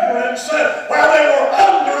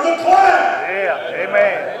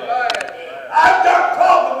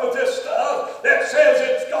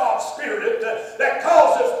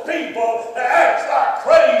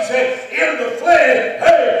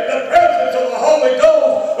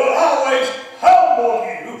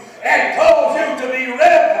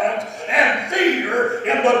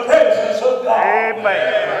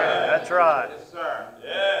Amen. That's right. Yes, sir.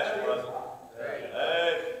 Yes, brother.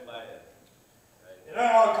 Amen. You know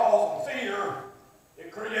what caused fear?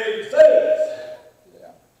 It created faith.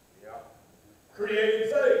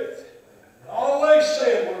 Created faith. I always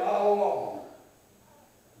said we're not alone.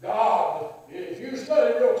 God, if you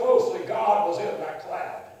study real closely, God was in that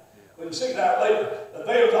cloud. We can see that later. But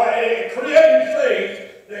it created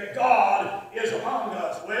faith that God is among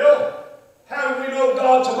us. Well, how do we know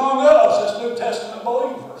God's among us as New Testament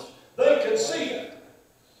believers? They could see it.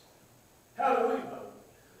 How do we know?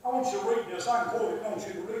 I want you to read this. I can quote it. I want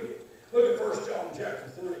you to read it. Look at 1 John chapter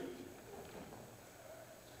 3.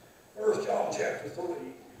 1 John chapter 3.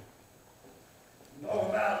 Talking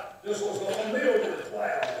about this was a familiar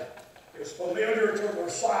cloud. It was familiar to their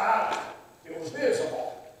sight. It was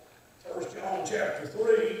visible. 1 John chapter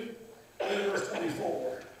 3, verse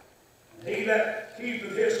 24. He that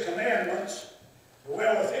keepeth his commandments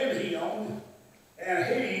dwelleth in him, and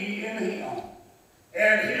he in him.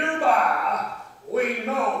 And hereby we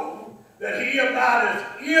know that he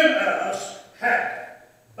abideth in us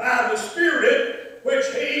by the Spirit which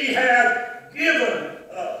he hath given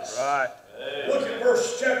us. Right. Look at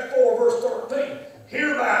chapter 4, verse 13.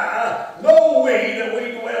 Hereby know we that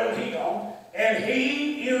we dwell in him, and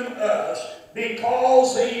he in us,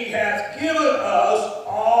 because he hath given us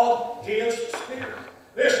of his Spirit.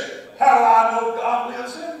 Listen, how do I know God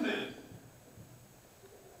lives in me?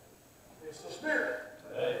 It's the Spirit.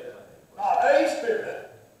 Not a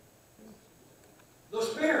spirit. The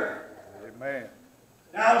Spirit. Amen.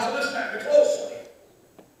 Now, so listen to me closely.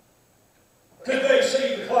 Could they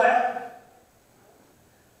see the cloud?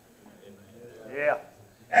 Yeah.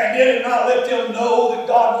 And did it not let them know that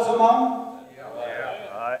God was among them?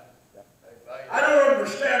 Yeah. Right. I don't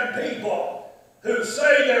understand people who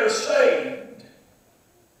say they're saved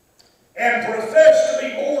and profess to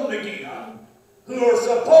be born again, who are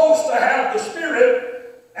supposed to have the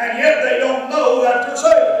Spirit, and yet they don't know that they're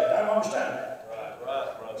saved. I don't understand that. Right,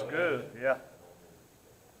 brother. That's good. Yeah.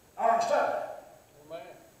 I don't understand that.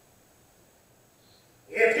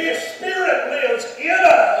 If His Spirit lives in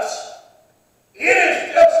us, it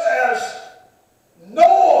is just as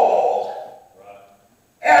knowable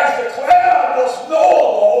as the cloud was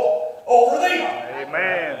knowable over them.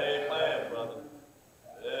 Amen. Amen, brother.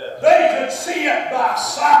 Yeah. They could see it by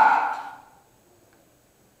sight.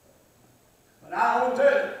 But I will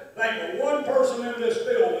tell you, think of one person in this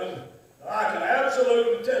building that I can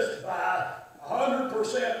absolutely testify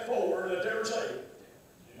 100% for that they're saved.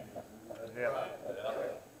 Yeah.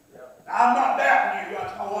 I'm not doubting you.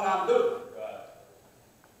 That's not what I'm doing.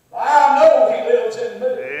 I know He lives in me.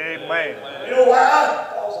 Amen. You know why?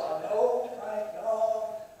 Because I know, thank God,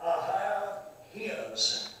 I have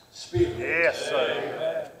His Spirit. Yes,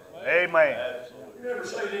 sir. Amen. You never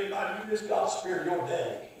say to anybody, you just got Spirit your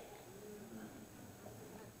day.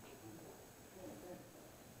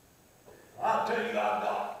 I'll tell you, I've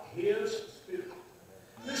got His Spirit.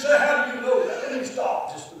 You say, how do you know that? Let me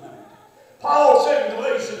stop just a minute. Paul said in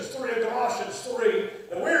Galatians 3 and Colossians 3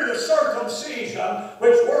 that we're the circumcision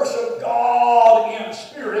which worship God in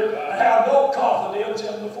spirit and have no confidence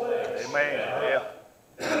in the flesh. Amen.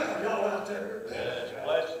 Yeah. Are y'all out there?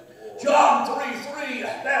 Bless you. John 3:3,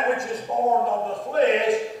 that which is born of the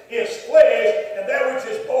flesh is flesh, and that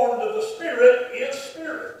which is born of the Spirit is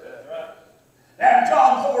spirit. And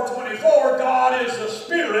John 4:24, God is the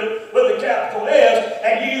Spirit with a capital S,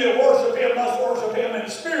 and ye that worship Him must worship Him in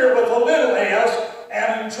spirit with a little s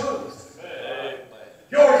and in truth. Amen.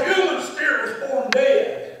 Your human spirit was born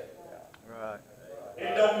dead. Right.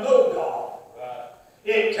 It don't know God.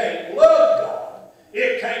 It can't love God.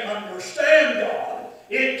 It can't understand God.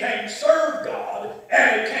 It can't serve God.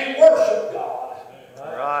 And it can't worship God.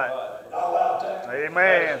 Right. All out there.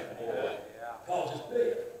 Amen. Because it's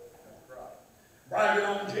dead. Bragging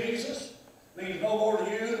on Jesus means no more to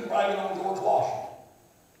you than bragging on George Washington.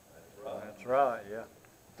 That's right. Yeah.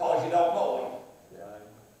 Because you don't know Him.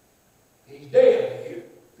 He's dead to you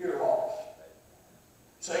if you're lost.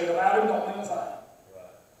 Sing about Him don't mean a thing.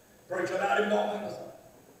 Preach about Him don't mean a thing.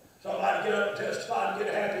 Somebody get up and testify and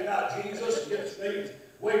get happy about Jesus and get Steve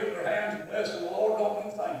waving their hands and blessing the Lord don't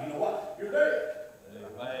mean a thing. You know what? You're dead.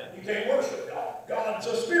 Amen. You can't worship God. God's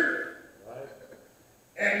a spirit.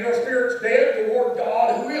 And your spirit's dead toward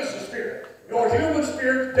God, who is the Spirit. Your human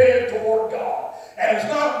spirit's dead toward God. And it's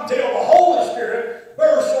not until the Holy Spirit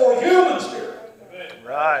bursts your human spirit.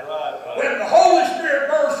 Right. When the Holy Spirit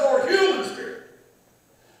bursts your human spirit,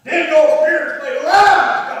 then your spirit's made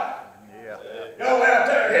alive to God. Yeah. Y'all out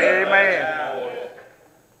there? Amen.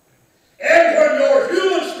 And when your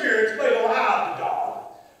human spirit's made alive to God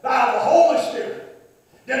by the Holy Spirit,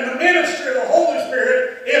 then the ministry of the Holy Spirit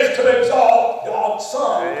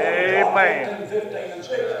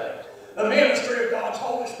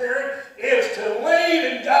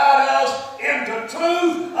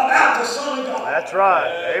That's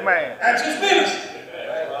right. Amen. That's his ministry.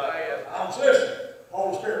 I'm listening.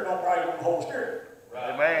 Holy Spirit don't brag on the Holy Spirit.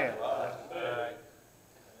 Amen.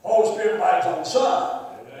 Holy Spirit brags on the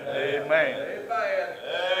Son. Amen.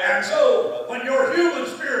 And so, when your human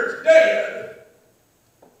spirit's dead,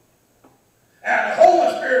 and the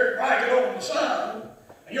Holy Spirit bragging on the Son,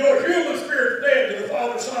 and your human spirit's dead to the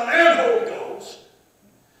Father, Son, and Holy Ghost,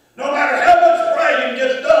 no matter how much bragging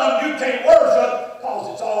gets done, you can't worship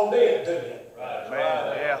because it's all dead to you.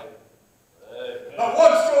 Amen. Yeah. But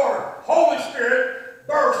once your Holy Spirit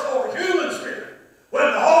bursts over human spirit, when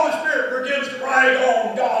the Holy Spirit begins to brag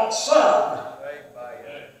on God's Son,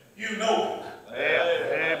 you know Him.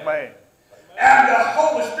 Yeah. Amen. And the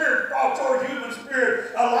Holy Spirit brought your human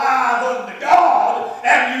spirit alive unto God,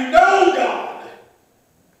 and you know God,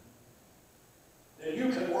 then you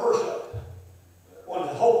can worship when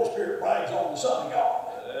the Holy Spirit brags on the Son of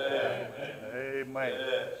God. Amen.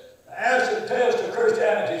 The acid test of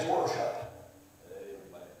Christianity is worship.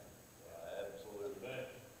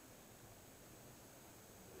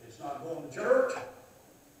 It's not going to church.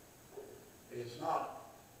 It's not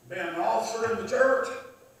being an officer in the church.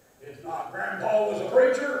 It's not grandpa was a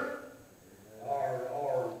preacher.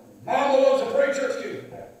 Or mama was a preacher. Excuse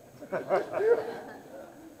me.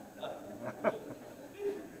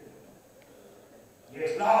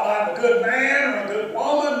 It's not I'm a good man or a good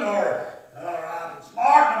woman or I'm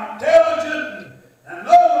smart and I'm intelligent and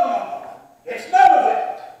no. It's none of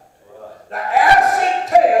that. The acid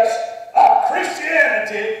test of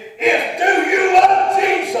Christianity is do you love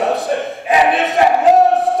Jesus, and is that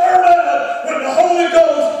love stirred up when the Holy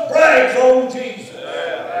Ghost brags on Jesus?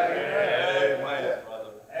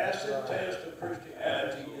 Acid test of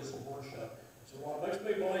Christianity is worship. So what makes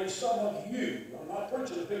me believe some of you, I'm not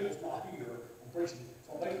preaching to people's not here, I'm preaching,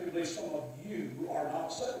 so what makes me believe some of you are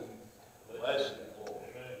not saved.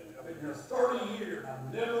 I've been here 30 years and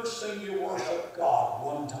I've never seen you worship God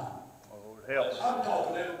one time. Helps. I'm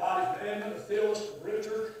talking to everybody from Edmund to Phyllis to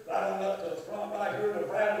Richard, right on up to the front right here to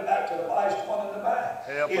Brandon, back to the vice one in the back.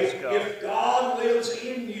 Help us, God. If God lives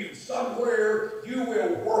in you somewhere, you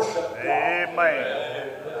will worship God. Amen.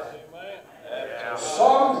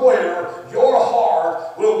 Somewhere your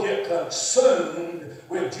heart will get consumed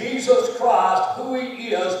with Jesus Christ, who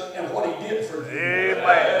He is, and what He did for you.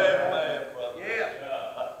 Amen.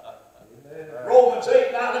 Romans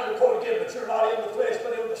 8, 9, let me quote again, but you're not in the flesh,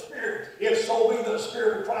 but in the Spirit. If so be the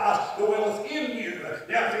Spirit of Christ dwelleth in you.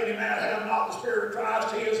 Now, if any man have not the Spirit of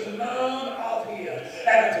Christ, he is none of his.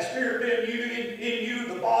 And if the Spirit in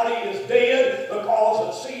you, the body is dead because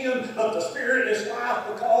of sin, but the Spirit is life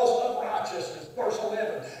because of righteousness. Verse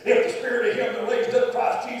 11, if the Spirit of Him that raised up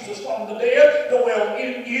Christ Jesus from the dead dwell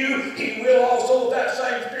in you, He will also with that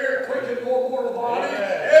same Spirit quicken your mortal body.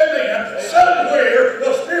 Amen. Somewhere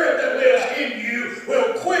the Spirit that lives in you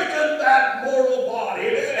will quicken that mortal body,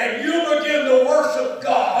 and you begin to worship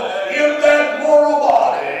God in that mortal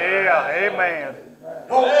body. Yeah. Amen.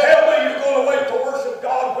 Don't tell me you're going to wait to worship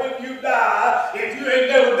God when you die if you ain't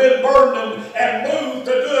never been burdened and moved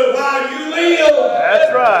to do it while you live.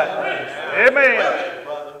 That's right. Amen.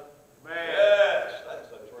 That's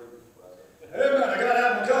the truth, brother. Amen. I got to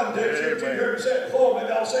have them come to you. You heard me say it before,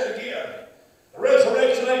 maybe I'll say it again. The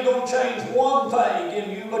resurrection ain't going to change one thing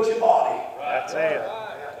in you but your body. That's it.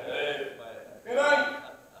 It ain't.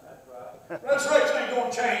 Resurrection ain't going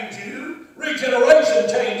to change you. Regeneration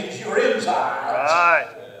changes your insides. Right.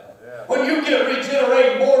 When you get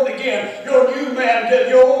regenerated, born again, your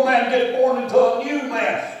old man gets born into a new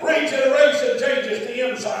man. Regeneration changes the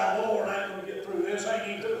inside. Lord, I ain't going to get through this. I ain't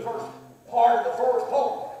even through the first part of the first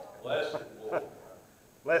poem.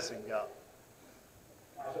 Blessing God.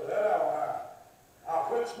 I said, I'll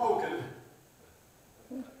quit smoking.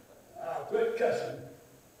 I'll quit cussing.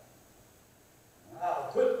 I'll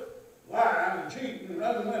quit lying and cheating and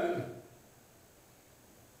other women.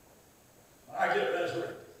 I get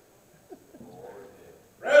resurrected.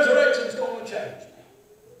 Resurrection's going to change me.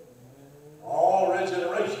 All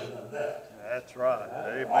regeneration of that. That's right.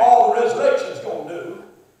 Amen. All the resurrection's going to do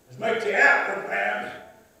is make the outward man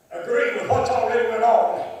agree with what's already went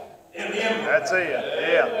on in the inward. That's man. it.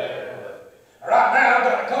 Yeah. Right now, I've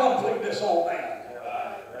got to conflict this old man.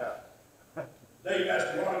 Dave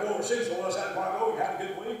asked me when I go overseas, so I said, when I go, you have a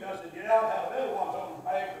good week? I said, yeah, I'll have another one on the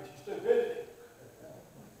bag, but you stupidity.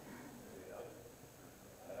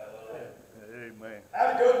 Amen.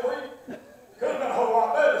 Had a good week. Could have been a whole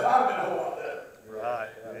lot better if I'd been a whole lot better. Right.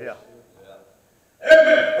 Yeah.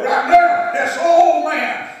 Amen. Right now, this old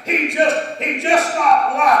man, he just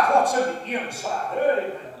not like what's in the inside.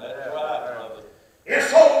 Amen. That's right, brother.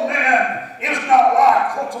 This old man is not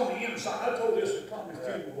like what's on the inside. I told this at Tommy's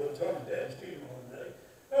funeral one time, Dad's funeral one day.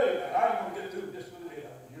 Hey, man, how you going to get through this little bit?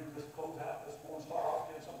 You just close out this morning, start off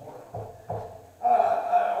getting somewhere else.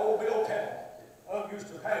 Old Bill Campbell used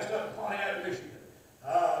to pass up in Pontiac, Michigan.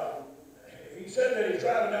 He said that he's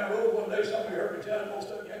driving down the road one day. Some of you heard me tell him most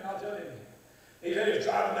of it again, I'll tell you. He said he was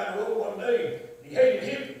driving down the road one day. He hated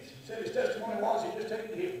hippies. He said his testimony was he just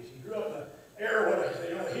hated hippies. He grew up in the era where they said,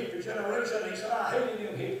 the hippie generation. He said, I hated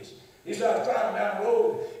them hippies. He said, I was driving down the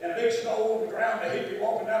road and a big snow on the ground, a hippie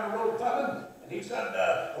walking down the road thumping. And he said,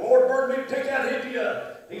 the Lord burdened me to pick that hippie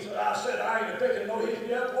up. He said, I ain't picking no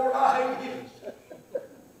hippie up, Lord, I hate hippies.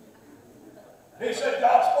 He said,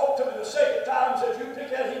 God spoke to me the second time and said, you pick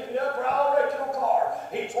that hippie up or I'll wreck your car.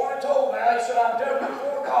 He's what he told me. He said, I'm telling you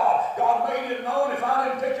before God. God made it known if I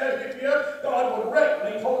didn't pick that hippie up, God would wreck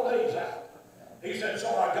me 4 days out. He said, so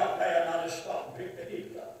I got mad and I just stopped and picked the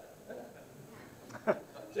hippie up.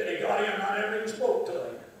 Said he got in and I never even spoke to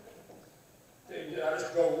him. Said, I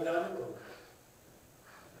just drove down the road.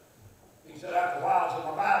 He said, after a while, so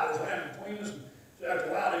my Bible was ran between us. So after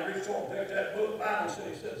a while, he reached over and picked that book, Bible,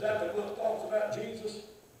 and he said, is that the book that talks about Jesus?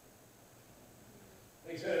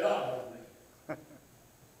 He said, it unbelieved me. And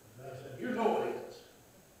I said, you know it is.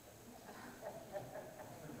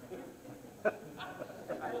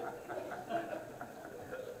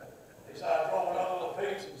 He said, I brought another little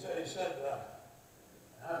piece and said,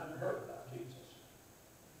 I haven't heard about Jesus.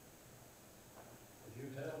 Would you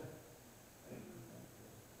tell me?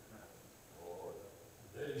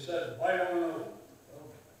 Then he said, why don't I know?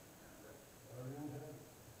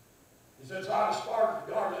 He said, so I started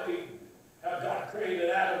the Garden of Eden. How God created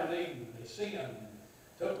Adam and Eve. They sinned.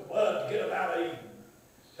 Took the blood to get them out of Eden.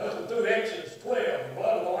 Took them through Exodus 12, the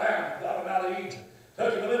blood of the Lamb, got them out of Egypt.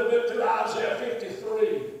 Took him a little bit through Isaiah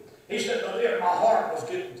 53. He said, but then my heart was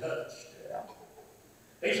getting touched.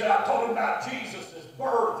 He said, I told him about Jesus'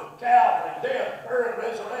 birth and Calvary, death, burial, and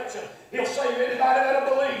resurrection. He'll save anybody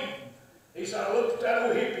that'll believe. He said, I looked at that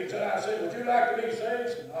old hippie and I said, would you like to be saved?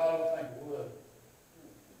 He said, no, I don't think I would.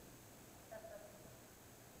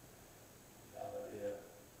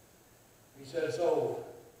 He said, so,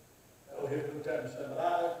 that old hippie looked at him and said, but I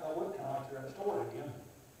would kind of like to hear the story again.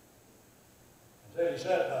 He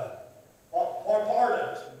said, what part of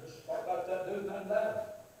it? Just talk about that dude named Adam.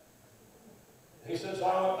 He said, so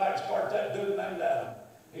I went back and started that dude named Adam.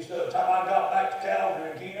 He said, the time I got back to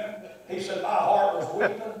Calvary again, he said, my heart was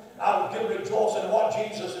weeping. I was getting rejoicing in what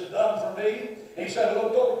Jesus had done for me. He said, I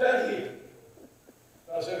looked over at that hippie.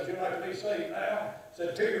 So I said, would you like to be saved now? He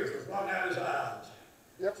said, tears was running out his eyes.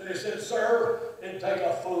 Yep. So he said, sir, it'd take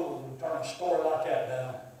a fool to turn a story like that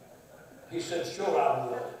down. He said, sure I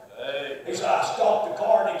would. Hey. He said, I stopped the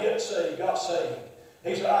car and he got saved.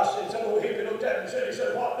 He said, old hippie looked at him and he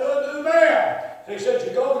said, what do I do now? He said,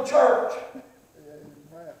 you go to church.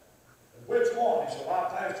 Amen. Which one? He said, well, I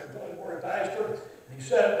pastor, Glenmore pastor. He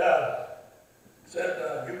said,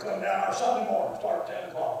 you come down our Sunday morning, start at 10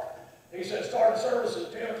 o'clock. He said, start the service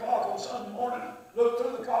at 10 o'clock on Sunday morning, look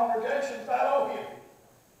through the congregation, fat old hippie.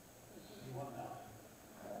 He went down.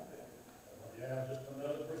 Yeah, just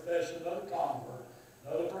another profession, another convert.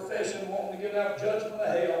 Another profession wanting to get out of judgment of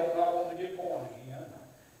hell and not wanting to get born again.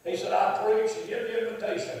 He said, I preached and give the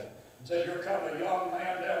invitation. And said, you're coming a young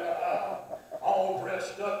man down the aisle, all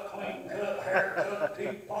dressed up, clean cut, hair cut,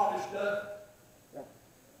 teeth polished up.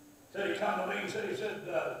 Said he come to me and said,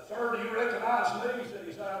 sir, do you recognize me?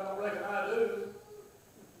 He said, I don't reckon I do.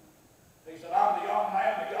 He said, I'm the young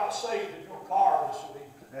man that got saved in your car this week.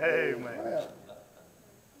 Amen.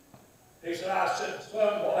 He said, I said,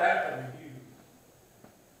 son, what happened to you?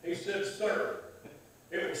 He said, sir,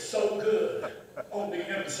 it was so good on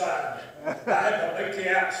the inside. I had to make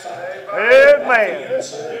the outside. Amen.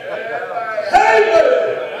 Amen.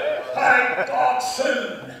 Thank God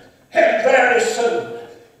soon, and very soon,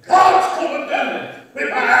 God's going to do with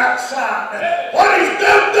my outside what He's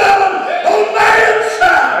done on my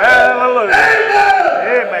inside. Hallelujah. Amen.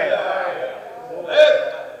 Amen.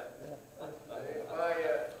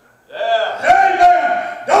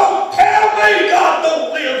 Amen. Don't tell me God don't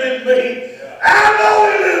live in me. I know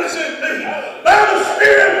He lives in me by the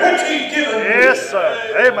Spirit which He's given me. Yes, sir.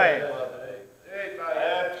 Amen.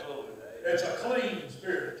 Absolutely. It's a clean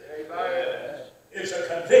spirit. It's a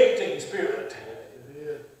convicting spirit.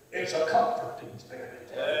 It's a comforting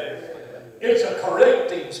spirit. It's a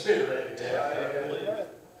correcting spirit.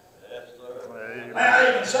 May I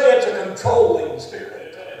even say it's a controlling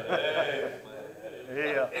spirit.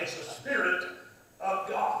 Yeah. It's the Spirit of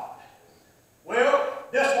God. Well,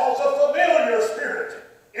 this was a familiar spirit.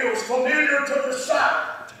 It was familiar to the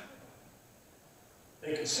sight.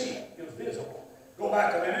 They could see it.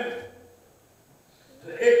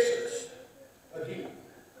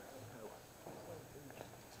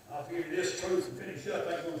 I figured this truth and finish up,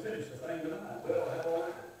 ain't gonna finish the thing tonight. Well, I have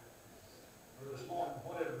already, or this morning,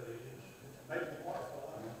 whatever it is, maybe tomorrow,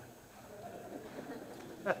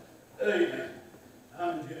 I don't know. Amen.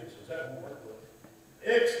 I'm in Genesis, that won't work with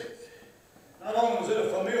it. Exodus. Not only was it a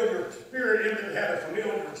familiar spirit in that it had a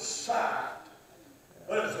familiar sight,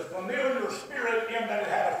 but it was a familiar spirit in that it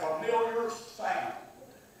had a familiar sound.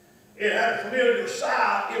 It had a familiar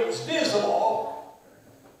sight, it was visible.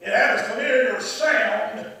 It had a familiar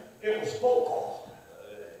sound, it was vocal.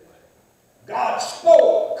 God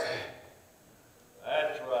spoke.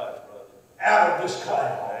 That's right, brother. Out of this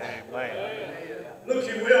cloud. Amen. Look,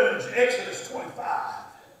 you will, in Exodus 25.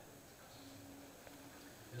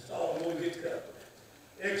 That's all I'm going to get covered.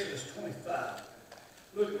 Exodus 25.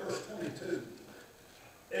 Look at verse 22.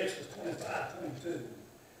 Exodus 25:22.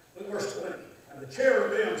 Look at verse 20. And the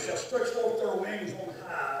cherubim shall stretch forth their wings on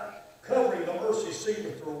high, covering the mercy seat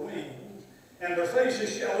with their wings, and their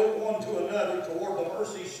faces shall look one to another. Toward the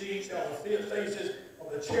mercy seat shall the faces of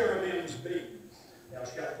the cherubims be. Thou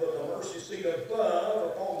shalt put the mercy seat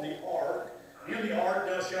above upon the ark. In the ark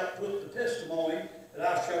thou shalt put the testimony that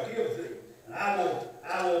I shall give thee. And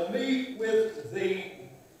I will meet with thee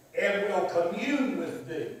and will commune with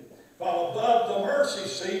thee. From above the mercy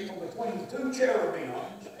seat, from between the two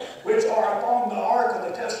cherubims, which are upon the ark of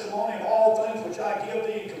the testimony of all things which I give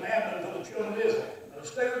thee in commandment unto the children of Israel. Now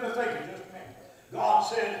stay with me thinking just a minute. God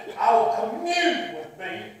said, I will commune with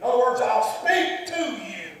thee. In other words, I'll speak to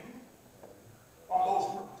you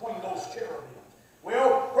between those cherubims.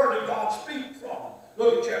 Well, where did God speak from?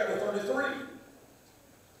 Look at chapter 33.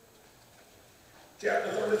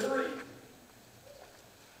 Chapter 33.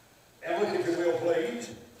 And look, if you will, please,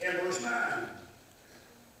 in verse 9.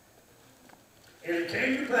 And it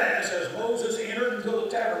came to pass, as Moses entered into the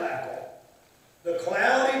tabernacle, the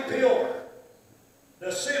cloudy pillar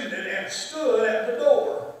descended and stood at the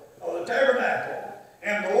door of the tabernacle.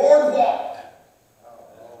 And the Lord walked,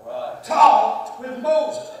 talked with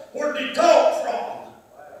Moses. Where did he talk from?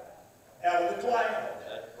 Out of the cloud.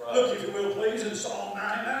 Look, if you will, please, in Psalm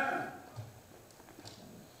 99.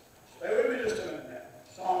 Stay with me just a minute now.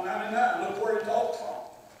 Psalm 99, look where he talked from.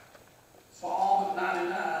 Psalm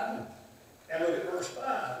 99, and look at verse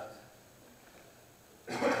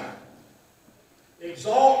 5.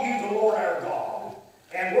 Exalt ye the Lord our God,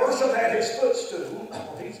 and worship at his footstool,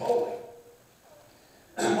 for he's holy.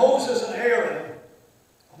 Moses and Aaron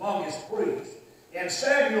among his priests, and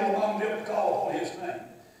Samuel among them to call upon his name.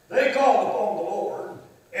 They called upon the Lord,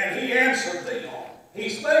 and he answered them. He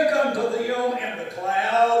spake unto them in the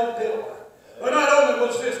cloud pillar. But not only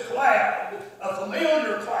was this cloud a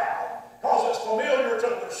familiar cloud, because it's familiar to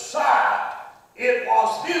their sight, it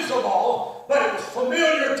was visible, but it was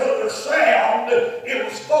familiar to their sound, it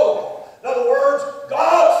was vocal. In other words,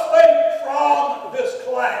 God spake from this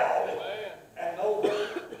cloud, and no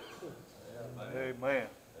word. Amen.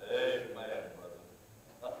 Amen,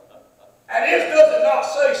 brother. And if does it not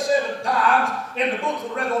say 7 times in the book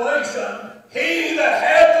of Revelation, he that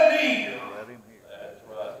hath an ear, Let him hear. That's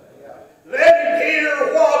right. let him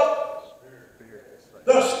hear what?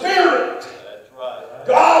 The Spirit. That's right.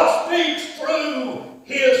 God speaks through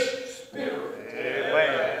his Spirit.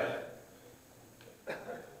 Amen. Amen,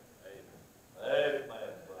 If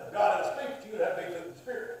brother. God had speak to you, that'd be through the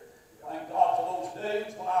Spirit. Thank God for those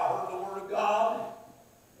days when I heard the Word of God.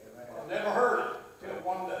 I've never heard it till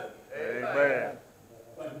one day. Amen.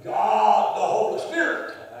 When God, the Holy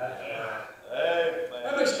Spirit. Amen.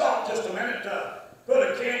 Let me stop just a minute to put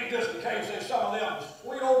a king, just in case there's some of them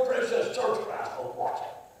sweet old precious church Christ folk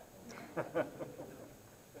watching.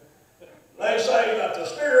 They say that the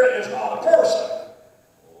Spirit is not a person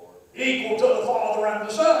equal to the Father and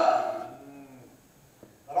the Son,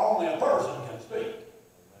 but only a person can speak.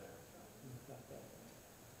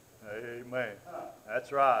 Amen.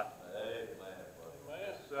 That's right. Amen, brother.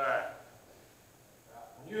 Yes, sir.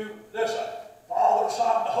 You listen, Father,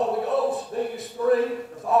 Son, and the Holy Ghost, these three,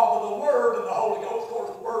 the Father, the Word, and the Holy Ghost, of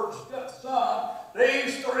course, the Word is the Son,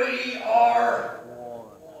 these three are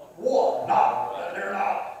one.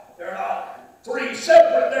 They're not three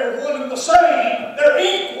separate, they're one and the same, they're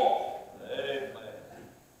equal. Amen.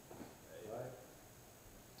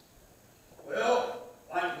 Well,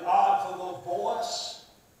 thank God for the voice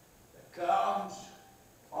that comes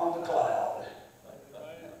on the cloud.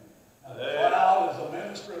 And the cloud is the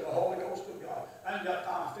ministry of the Holy Ghost of God. I ain't got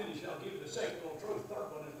time to finish. I'll give you the second little truth. The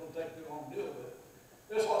third one is going to take too long to deal with it.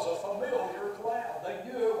 This was a familiar cloud. They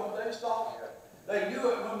knew it when they saw it. They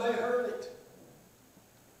knew it when they heard it.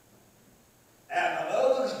 And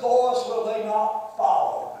another's voice will they not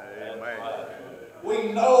follow. Amen.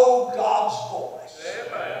 We know God's voice.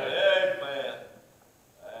 Amen.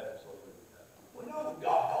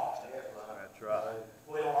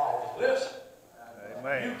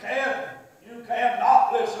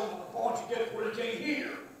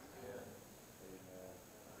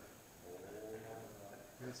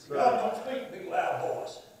 sir. God don't speak in big loud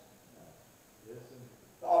voice.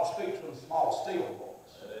 God speaks in small still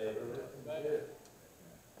voice.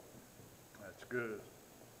 That's good.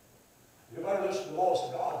 You better listen to the voice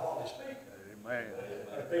of God while He speaks. Amen.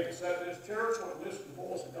 If people said this church wouldn't listen to the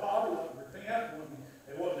voice of God, they wouldn't repent,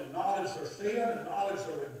 they wouldn't acknowledge their sin, acknowledge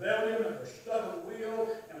their rebellion and their stubborn will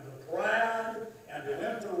and their pride, and they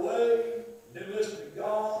went their way, didn't listen to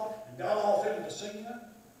God, and got off into sin.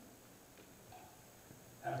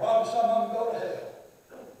 And probably some of them go to hell.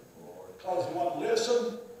 Because they won't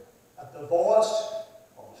listen at the voice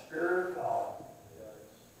of the Spirit of God.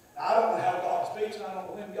 Now, I don't know how God speaks, and I don't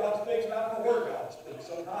know when God speaks, and I don't know where God speaks.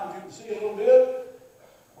 Sometimes you can see a little bit,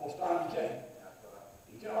 most times you can't.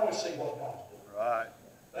 You can't always see what God's doing. Right.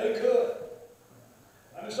 They could.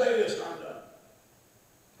 Let me say this and I'm done.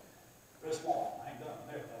 This morning, I ain't done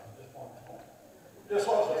there, this morning. This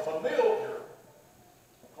was a familiar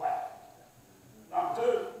cloud. Number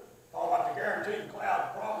two, talk about the guaranteed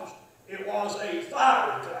cloud promised. It was a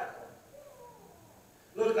fiery cloud.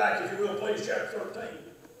 Look back, if you will, please, chapter 13,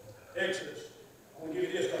 Exodus. I'm going to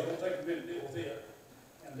give you this because we'll take a minute to deal with it.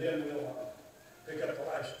 And then we'll pick up the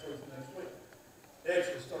last truth next week.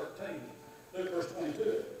 Exodus 13. Look at verse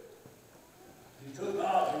 22. He took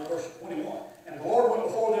not in verse 21. And the Lord went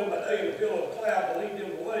before them by day in a pillar of cloud to lead them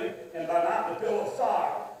the way, and by night in a pillar of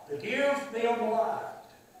fire to give them light.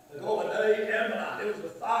 To go by day and by night. It was a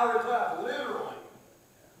fiery cloud, literally.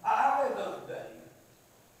 I read the other day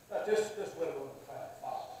that this little cloud of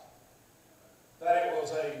fire. That it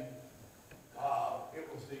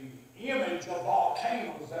was the image of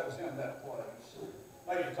volcanoes that was in that place.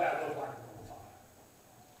 Made the cloud look like a little fire.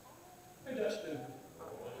 Ain't that stupid?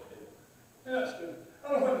 Ain't that stupid? I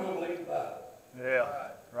don't know when we'll believe about it. Yeah.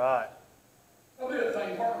 Right. I'll be a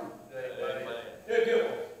thing burning. Amen. Yeah, good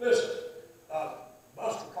one. Listen,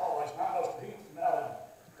 Buster called last night, Buster Heath from out in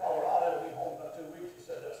Colorado. He'll be home about 2 weeks. He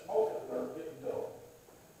said that smoke is getting dull.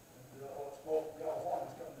 Smoke from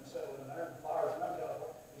California's coming and settling in there, and fires from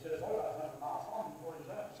California. He said, it's only about 100 miles from him. Where he's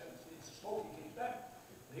at? He said, it's the smoke he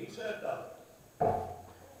keeps down.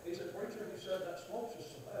 And he said, preacher, he said, that smoke's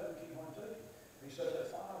just so bad, we keep on taking. He said, that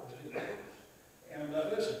fire was getting loose. And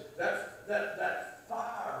listen, that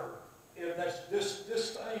fire,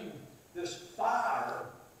 this fire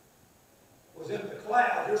was in the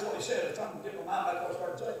cloud. Here's what he said. I'm trying to get my mind back to what I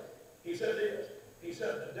started saying. He said this. He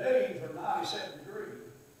said, the days are 97 degrees.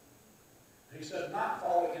 He said,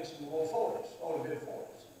 nightfall against the low 40s, only mid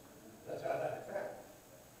 40s. That's how that traveled.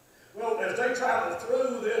 Well, as they traveled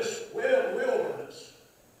through this wilderness,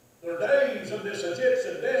 their days in this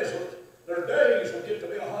Egyptian desert, their days would get to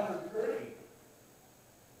be 100 degrees.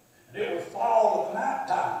 And it would fall at the night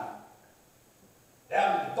time,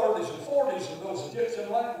 down in the 30s and 40s in those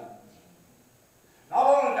Egyptian lands. Not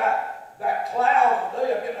only that cloud of the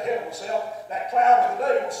day, I'm getting ahead of myself, that cloud of the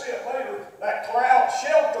day, we'll see it later, that cloud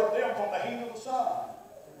sheltered them from the heat of the sun.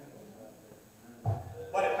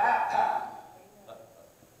 But at night time,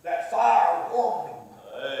 that fire warmed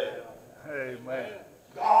them. Amen.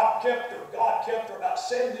 God kept her about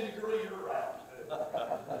 70 degrees around.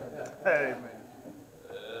 Amen.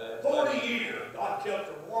 40 years, God kept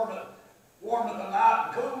her warm in the night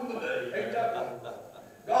and cool in the day. Ain't that right?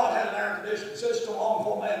 God had an air conditioning system long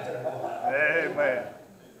before man figured it out. Amen.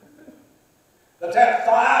 That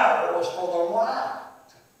fire was for the light.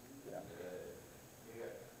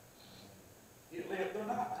 It lived their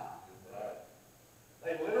nighttime.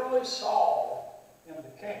 They literally saw in the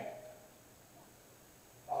camp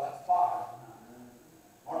by that fire.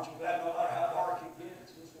 Aren't you glad no matter how dark it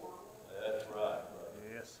gets in this world? That's right.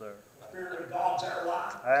 Yes, sir. The Spirit of God's our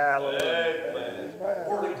light. Hallelujah. Amen.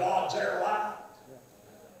 Word of God's our light.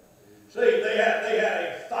 See, they had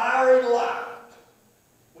a fiery light.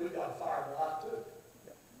 We've got a fiery light too.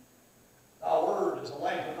 Thy word is a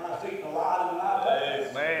lamp to my feet and a light in my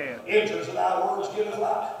path. Amen. Entrance of thy words giveth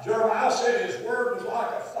light. Jeremiah said his word was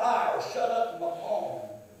like a fire shut up in my bones.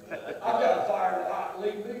 I've got a fiery light to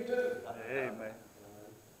lead me too. Amen.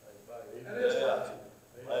 And it is right.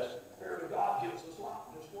 The Spirit of God gives us light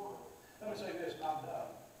in this world. Let me say this and I'm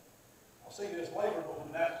done. I'll see this later, but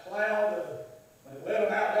when that cloud, when it led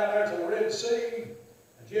them out down there to the Red Sea,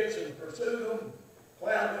 Egyptians pursued them,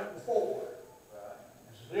 cloud went before.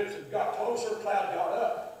 As the Egyptians got closer, cloud got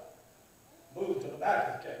up, moved to the back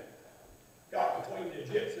of the cave, got between the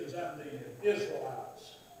Egyptians and the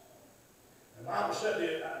Israelites. The Bible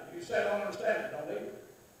said, you say I don't understand it, don't you?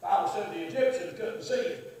 The Bible said the Egyptians couldn't see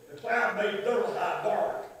it. The cloud made their light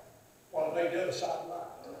dark, while it made the other side light.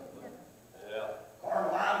 Yeah.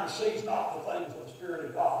 Carnal mind receives not the things of the Spirit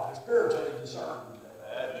of God. It's spiritually discerned.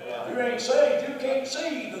 That's right. If you ain't saved, you can't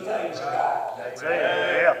see the things of God.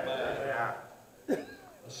 Yeah. The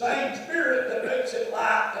same Spirit that makes it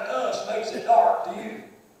light to us makes it dark to you.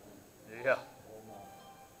 Yeah.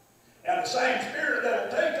 And the same Spirit that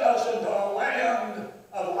will take us into a land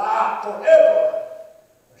of light forever,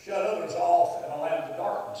 or shut others off in a land of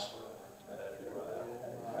darkness.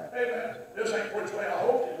 Amen. This ain't which way I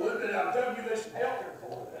hoped it would, but I'm telling you there's some help here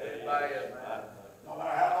for it. No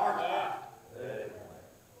matter how dark it is,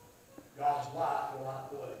 God's light will light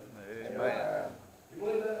the way. Amen. You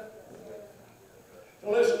believe that? So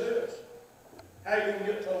listen to this. How you going to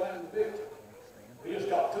get to a land of victory? We just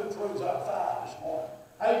got 2 truths out of 5 this morning.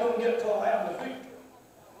 How you going to get to a land of victory?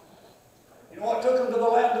 You know what took them to the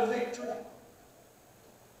land of victory?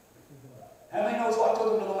 How many knows what took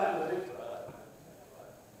them to the land of victory?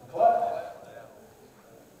 The cloud.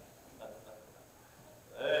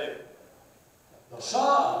 The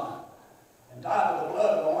Son, and died with the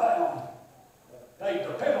blood of the Lamb, paid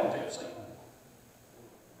the penalty of sin.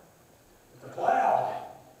 But the cloud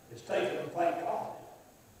is taken, and thank God,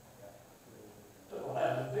 to the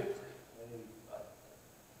land of victory.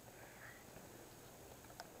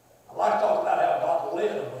 I'd like to talk about how God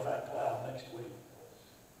led them with that cloud next week.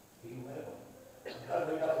 He led them. God,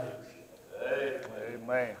 we got leadership.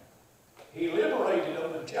 Amen. He liberated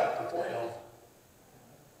them in chapter 12.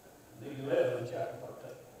 And he led them in chapter 13.